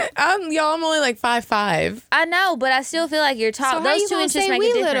 I'm only like 5'5". I know, but I still feel like you're tall. So how Those you 2 gonna inches say make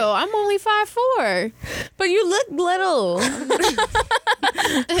we a difference. little? I'm only 5'4". But you look little. And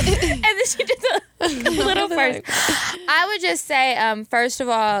then she just a little first. I would just say, first of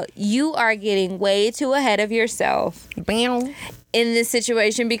all, you are getting way too ahead of yourself Bam. in this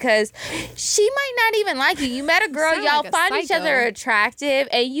situation because she might not even like you. You met a girl, Sound y'all like a find each psycho. other attractive,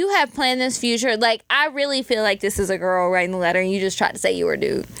 and you have planned this future. Like, I really feel like this is a girl writing the letter, and you just tried to say you were a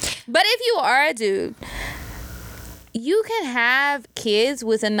dude. But if you are a dude, you can have kids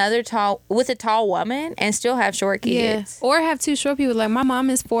with a tall woman and still have short kids. Yeah. Or have two short people. Like my mom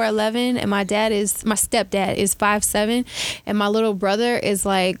is 4'11" and my stepdad is 5'7", and my little brother is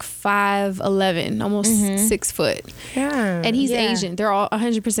like 5'11", almost 6 foot. Yeah. And he's Yeah. Asian. They're all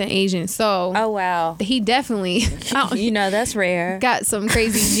 100% Asian. So Oh, wow. he definitely That's rare. got some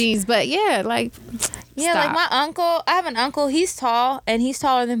crazy genes. But yeah, like Yeah, stop. like my uncle, I have an uncle, he's tall, and he's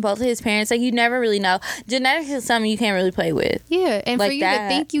taller than both of his parents. Like, you never really know. Genetics is something you can't really play with. Yeah, and for like you that. to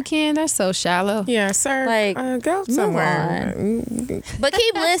think you can, that's so shallow. Yeah, sir. Like, go somewhere. But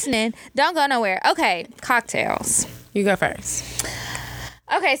keep listening. Don't go nowhere. Okay, cocktails. You go first.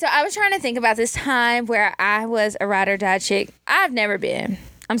 Okay, so I was trying to think about this time where I was a ride or die chick. I've never been.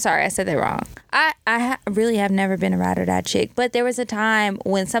 I'm sorry, I said that wrong. I really have never been a ride or die chick, but there was a time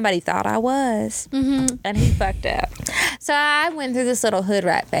when somebody thought I was, and he fucked up. So I went through this little hood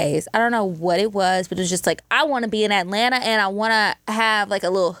rat phase. I don't know what it was, but it was just like, I want to be in Atlanta, and I want to have like a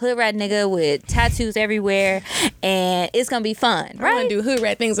little hood rat nigga with tattoos everywhere, and it's going to be fun, I right? want to do hood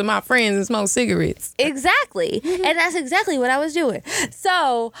rat things with my friends and smoke cigarettes. Exactly. And that's exactly what I was doing.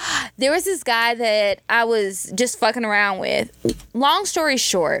 So there was this guy that I was just fucking around with. Long story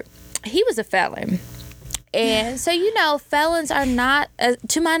short, he was a felon. And so, felons are not,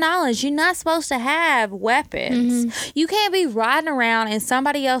 to my knowledge, you're not supposed to have weapons. You can't be riding around in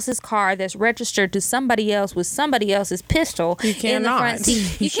somebody else's car that's registered to somebody else with somebody else's pistol in the front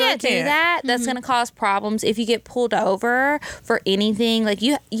seat. You Sure can't do can't. that. That's going to cause problems if you get pulled over for anything. Like,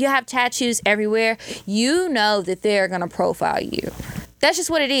 you have tattoos everywhere. You know that they're going to profile you. That's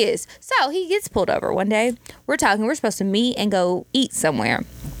just what it is. So he gets pulled over one day. We're supposed to meet and go eat somewhere.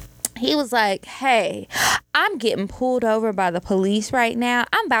 He was like, hey, I'm getting pulled over by the police right now.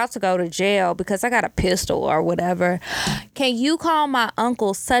 I'm about to go to jail because I got a pistol or whatever. Can you call my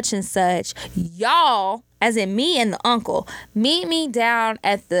uncle such and such? Y'all, as in me and the uncle, meet me down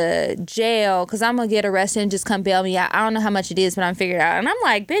at the jail because I'm going to get arrested and just come bail me out. I don't know how much it is, but I'm figured out. And I'm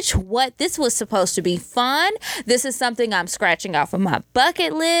like, bitch, what? This was supposed to be fun. This is something I'm scratching off of my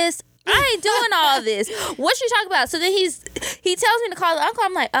bucket list. I ain't doing all this. What you talking about? So then he tells me to call the uncle.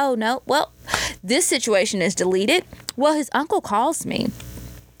 I'm like, oh, no. Well, this situation is deleted. Well, his uncle calls me.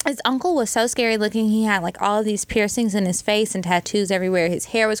 His uncle was so scary looking. He had like all of these piercings in his face and tattoos everywhere. His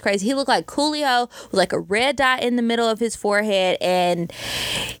hair was crazy. He looked like Coolio with like a red dot in the middle of his forehead. And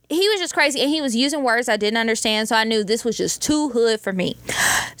he was just crazy. And he was using words I didn't understand. So I knew this was just too hood for me.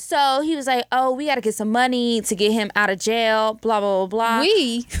 So he was like, oh, we got to get some money to get him out of jail, blah, blah, blah, blah.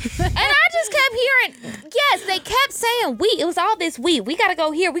 We. And I just kept hearing, yes, they kept saying we. It was all this we. We got to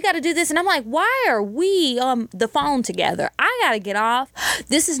go here. We got to do this. And I'm like, why are we on the phone together? I got to get off.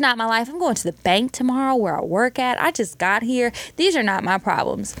 This is not my life. I'm going to the bank tomorrow where I work at. I just got here. These are not my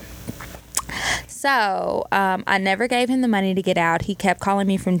problems. So I never gave him the money to get out. He kept calling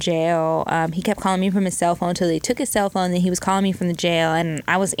me from jail. He kept calling me from his cell phone until they took his cell phone. Then he was calling me from the jail, and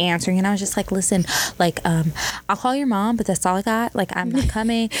I was answering, and I was just like, listen, like, I'll call your mom, but that's all I got. Like, I'm not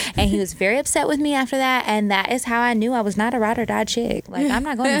coming. And he was very upset with me after that, and that is how I knew I was not a ride or die chick. Like, I'm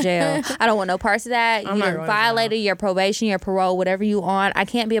not going to jail. I don't want no parts of that. You done violated your probation, your parole, whatever you on. I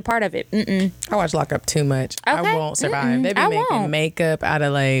can't be a part of it. I watch Lock Up too much. Okay. I won't survive. They be I making won't. makeup out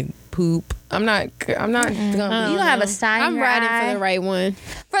of like poop. I'm not gonna be. You don't have a stein. I'm riding for the right one.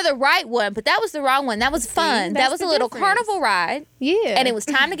 For the right one, but that was the wrong one. That was fun. That that's was the a little difference. carnival ride. Yeah. And it was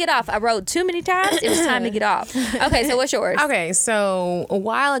time to get off. I rode too many times. It was time to get off. Okay, so what's yours? Okay, so a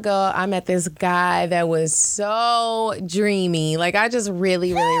while ago, I met this guy that was so dreamy. Like, I just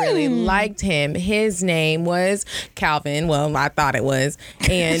really, really, really liked him. His name was Calvin. Well, I thought it was.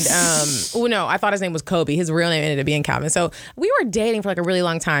 And, well, no, I thought his name was Kobe. His real name ended up being Calvin. So we were dating for like a really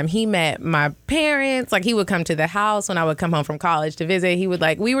long time. He met my parents. Like, he would come to the house when I would come home from college to visit. He would,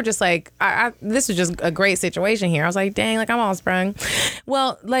 like, we were just like, this was just a great situation here. I was like, dang, like, I'm all sprung.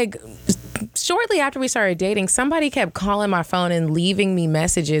 Well, like, shortly after we started dating, somebody kept calling my phone and leaving me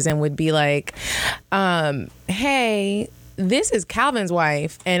messages and would be like, hey, this is Calvin's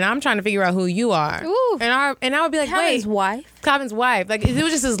wife, and I'm trying to figure out who you are. Ooh. And I would be like, Calvin's wife? Calvin's wife. Like, it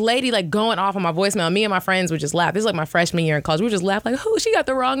was just this lady, like, going off on my voicemail. Me and my friends would just laugh. This is like my freshman year in college. We would just laugh, like, who? She got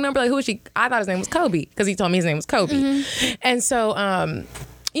the wrong number. Like, who is she? I thought his name was Kobe, because he told me his name was Kobe. Mm-hmm. And so,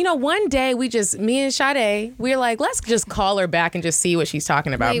 you know, one day me and Sade, we were like, let's just call her back and just see what she's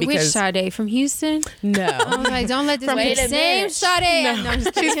talking about. Wait, which Sade? From Houston? No. I was like, don't let this be the same Sade. No. I'm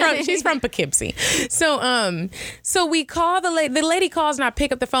just kidding. she's from Poughkeepsie. So we call the lady calls and I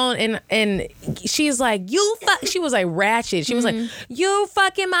pick up the phone and she's like, she was like ratchet. She was like, you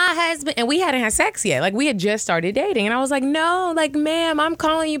fucking my husband. And we hadn't had sex yet. Like, we had just started dating. And I was like, no, like, ma'am, I'm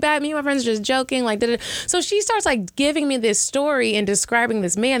calling you back. Me and my friends are just joking. Like, da-da. So she starts like giving me this story and describing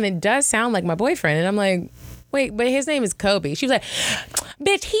this man that does sound like my boyfriend. And I'm like, wait, but his name is Kobe. She was like,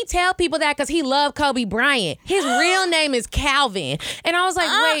 bitch, he tell people that because he loved Kobe Bryant. His real name is Calvin. And I was like,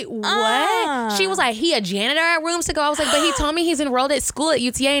 wait, what? She was like, he a janitor at Rooms to Go. I was like, but he told me he's enrolled at school at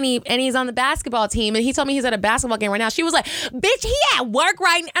UTA and he's on the basketball team. And he told me he's at a basketball game right now. She was like, bitch, he at work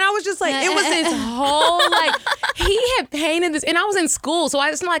right now. And I was just like, it was this whole, like, he had painted this. And I was in school. So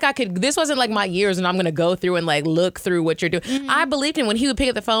it's not like this wasn't like my years and I'm going to go through and like look through what you're doing. Mm-hmm. I believed him when he would pick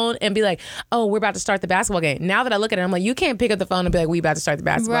up the phone and be like, oh, we're about to start the basketball game. Now that I look at it, I'm like, you can't pick up the phone and be like, we about to start the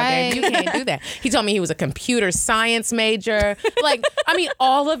basketball game. You can't do that. He told me he was a computer science major. Like, I mean,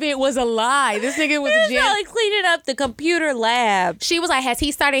 all of it was a lie. This nigga was a janitor. Like cleaning up the computer lab. She was like, has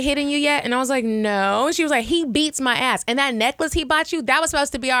he started hitting you yet? And I was like, no. She was like, he beats my ass. And that necklace he bought you, that was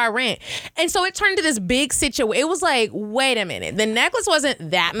supposed to be our rent. And so it turned into this big situation. It was like, wait a minute. The necklace wasn't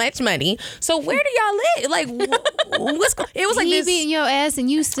that much money. So where do y'all live? Like, it was like he this. beating your ass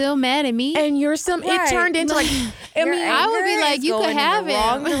and you still mad at me? And you're still, it turned into like, I mean, I would be like, you could have it.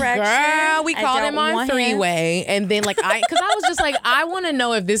 Wrong direction. Girl, we called him on three-way. And then like, because I was just like, I want to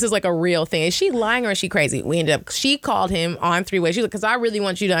know if this is like a real thing. Is she lying or is she crazy? We ended up, she called him on three-way. She was like, because I really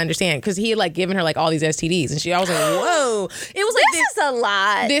want you to understand. Because he had like given her like all these STDs. And I was like, whoa. It was like, this is a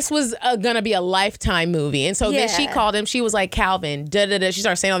lot. This was going to be a Lifetime movie. And so then she called him. She was like, Calvin, da-da-da. She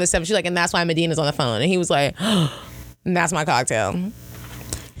started saying all this stuff. She's like, and that's why Medina's on the phone. And he was like, and that's my cocktail.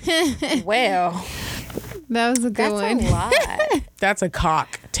 Well, that was a good one. That's a lot. That's a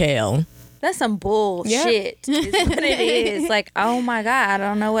cocktail. That's some bullshit. Is what it is. Like, oh my God, I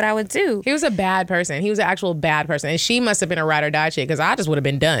don't know what I would do. He was a bad person. He was an actual bad person. And she must have been a ride or die chick because I just would have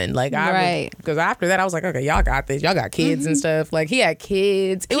been done. Like, because after that, I was like, okay, y'all got this. Y'all got kids and stuff. Like, he had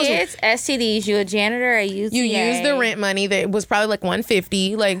kids. Kids, STDs, you a janitor at UTA. You used the rent money that was probably like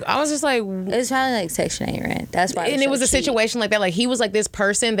 $150. Like, I was just like. It was probably like Section 8 rent. That's why. And it was a situation like that. Like, he was like this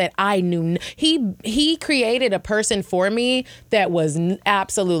person that I knew. He created a person for me that was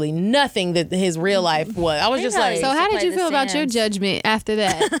absolutely nothing that his real life was. I was just like. So how did you feel about your judgment after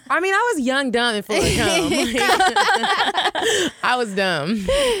that? I mean, I was young, dumb, and full of cum. I was dumb.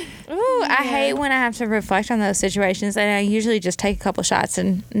 Ooh, I hate when I have to reflect on those situations, and I usually just take a couple shots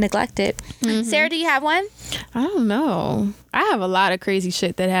and neglect it. Mm-hmm. Sarah, do you have one? I don't know. I have a lot of crazy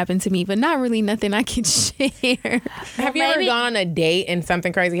shit that happened to me, but not really nothing I can share. Have you ever gone on a date and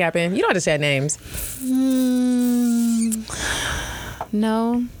something crazy happened? You don't have to say names.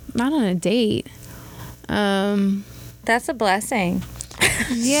 No, not on a date. That's a blessing.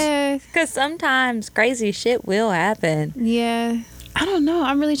 Yeah. Because sometimes crazy shit will happen. Yeah. I don't know.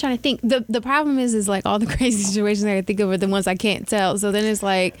 I'm really trying to think. The problem is like all the crazy situations I can think of are the ones I can't tell. So then it's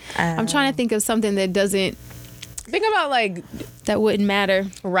like, I'm trying to think of something that doesn't. Think about like. That wouldn't matter.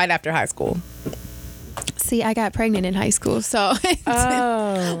 Right after high school. See, I got pregnant in high school, so. When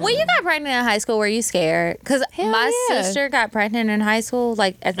you got pregnant in high school, were you scared? Because my sister got pregnant in high school,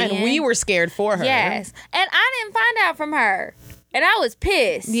 like at the end. And we were scared for her. Yes. And I didn't find out from her. And I was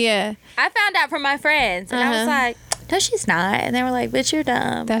pissed. Yeah. I found out from my friends. And I was like, no, she's not. And they were like, bitch, you're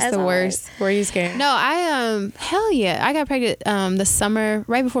dumb. That's the worst. Were you scared? No, hell yeah. I got pregnant the summer,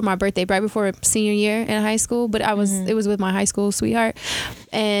 right before my birthday, right before senior year in high school. But it was with my high school sweetheart.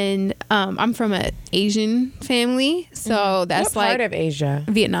 And I'm from an Asian family. So that's what part of Asia?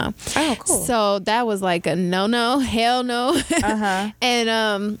 Vietnam. Oh, cool. So that was like a no, hell no.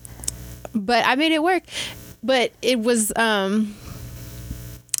 And, but I made it work. But it was, I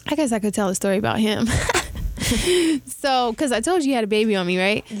guess I could tell a story about him. So, because I told you had a baby on me,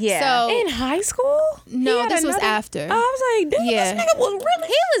 right? Yeah. So, in high school? No, this was after. I was like, damn, this nigga was really.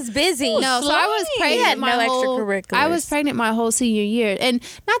 He was busy. No, so I was pregnant. extracurriculars. I was pregnant my whole senior year, and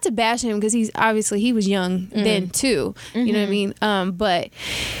not to bash him because he was young then too. You know what I mean? But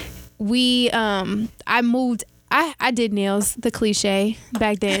I moved I did nails, the cliche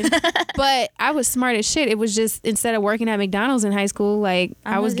back then, but I was smart as shit. It was just, instead of working at McDonald's in high school, like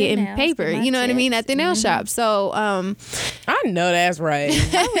I was getting paper, you know what I mean, at the nail shop. So I know that's right.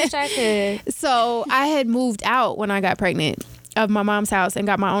 I wish I could. So I had moved out when I got pregnant of my mom's house and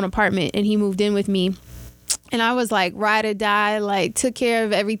got my own apartment, and he moved in with me. And I was like ride or die, like took care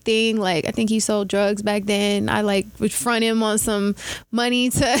of everything. Like I think he sold drugs back then. I like would front him on some money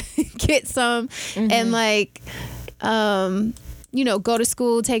to get some, and like, you know, go to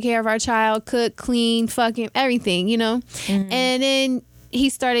school, take care of our child, cook, clean, fucking everything, you know. And then he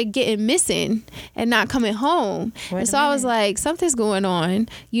started getting missing and not coming home. And so I was like, something's going on.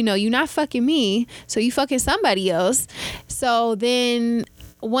 You know, you're not fucking me, so you fucking somebody else. So then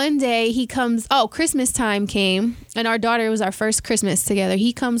one day he comes, Christmas time came, and our daughter, it was our first Christmas together.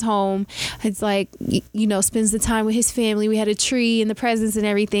 He comes home, it's like, you know, spends the time with his family. We had a tree and the presents and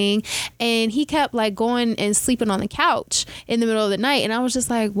everything, and he kept like going and sleeping on the couch in the middle of the night. And I was just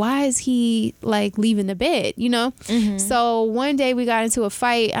like, why is he like leaving the bed, you know? So one day we got into a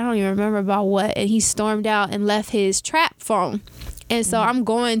fight, I don't even remember about what, and he stormed out and left his trap phone. And so I'm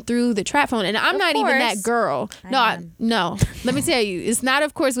going through the trap phone, and I'm not even that girl. No. Let me tell you, it's not,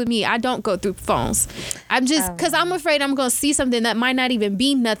 of course, with me. I don't go through phones. I'm just, because I'm afraid I'm going to see something that might not even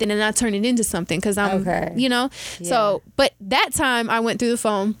be nothing, and I turn it into something because I'm, you know. Yeah. So, but that time I went through the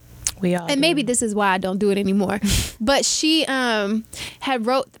phone. And maybe this is why I don't do it anymore. But she had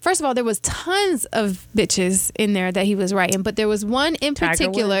wrote, first of all, there was tons of bitches in there that he was writing, but there was one in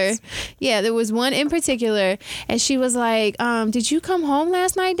particular. Yeah, there was one in particular, and she was like, did you come home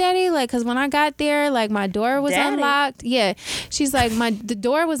last night, Daddy? Like, because when I got there, like my door was unlocked. Yeah, she's like, the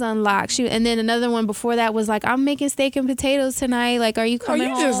door was unlocked. And then another one before that was like, I'm making steak and potatoes tonight. Like, are you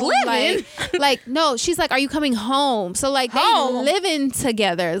coming home? Just living? Like, no, she's like, are you coming home? So like they living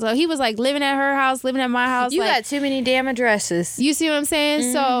together. So he was like living at her house, living at my house. You like, got too many damn addresses. You see what I'm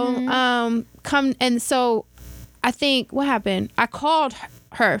saying? So so I think what happened, I called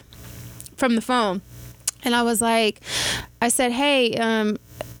her from the phone, and I was like, I said, hey,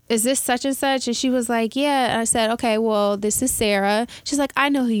 is this such and such? And she was like, yeah. And I said, okay, well, this is Sarah. She's like, I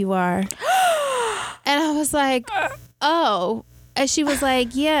know who you are. And I was like, oh. And she was like,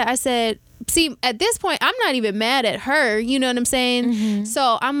 yeah. I said, see, at this point, I'm not even mad at her. You know what I'm saying?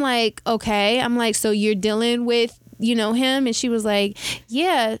 So I'm like, okay. I'm like, so you're dealing with, you know, him? And she was like,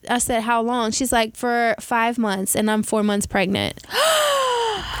 yeah. I said, how long? She's like, for 5 months, and I'm 4 months pregnant.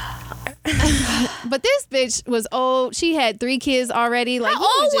 But this bitch was old. She had 3 kids already. Like, how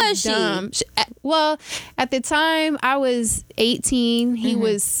old was she? Dumb. Well, at the time, I was 18. He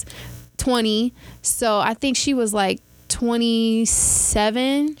was 20. So I think she was like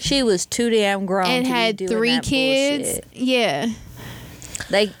 27. She was too damn grown and to had be doing 3 that kids. bullshit. Yeah.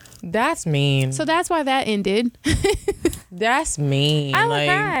 Like, that's mean. So that's why that ended. That's mean. I would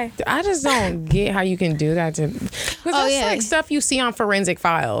cry. I just don't get how you can do that to, because that's like stuff you see on Forensic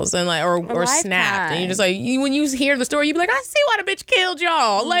Files and like or Snapped, and you're just like, when you hear the story, you be like, I see why the bitch killed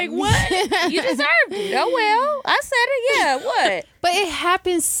y'all. Like, what? You deserved it. Oh well, I said it. Yeah, what? But it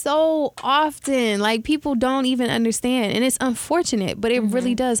happens so often. Like, people don't even understand, and it's unfortunate, but it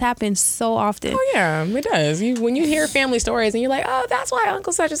really does happen so often. Oh yeah, it does. When you hear family stories and you're like, oh, that's why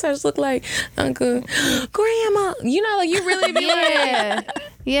Uncle such and such look like Uncle Grandma. You know, like you really be like,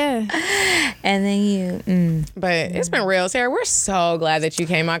 yeah. And then you. But it's been real, Sarah. We're so glad that you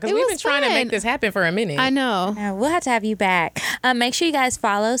came on, because we've been trying to make this happen for a minute. I know. We'll have to have you back. Make sure you guys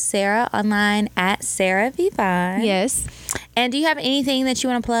follow Sarah online at Sarah Vivan. Yes. And do you have anything that you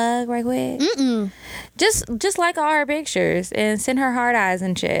want to plug right quick? Just like all her pictures and send her hard eyes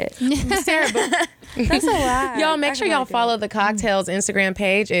and shit. Sarah, but that's a lot. Y'all make sure y'all follow the Cocktails Instagram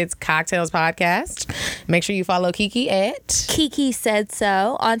page. It's Cocktails Podcast. Make sure you follow Kiki at Kiki Said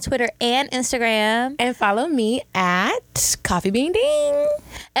So on Twitter and Instagram. And follow me at Coffee Bean Ding.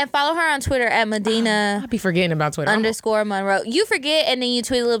 And follow her on Twitter at Medina. I'll be forgetting about Twitter. _Monroe. You forget and then you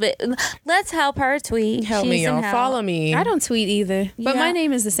tweet a little bit. Let's help her tweet. Help me, y'all. Follow me. I don't tweet either. But my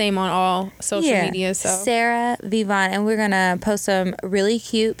name is the same on all social media. So Sarah Vivan. And we're going to post some really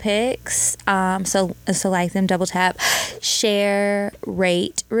cute pics. So like them, double tap, share,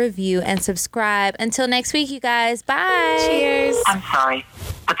 rate, review, and subscribe. Until next week, you guys. Bye. Cheers. I'm sorry,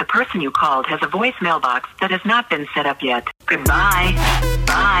 but the person you called has a voicemail box that has not been set up yet. Goodbye.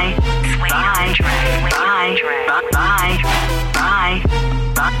 Bye. Bye. Bye. Bye. Bye.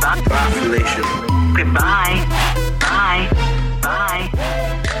 Bye. Goodbye. Bye. Bye.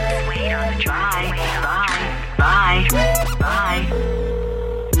 Wait on the drive. Bye. Bye. Bye.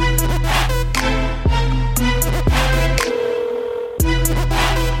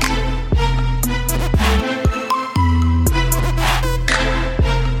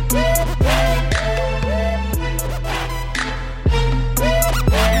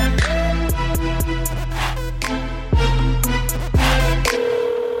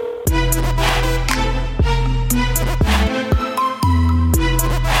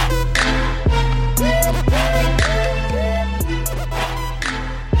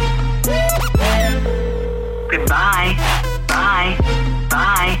 Goodbye. Bye.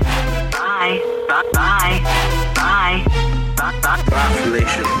 Bye. Bye. Bye. Bye. Bye. Bye.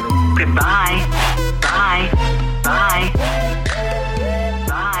 Population. Goodbye. Bye. Bye.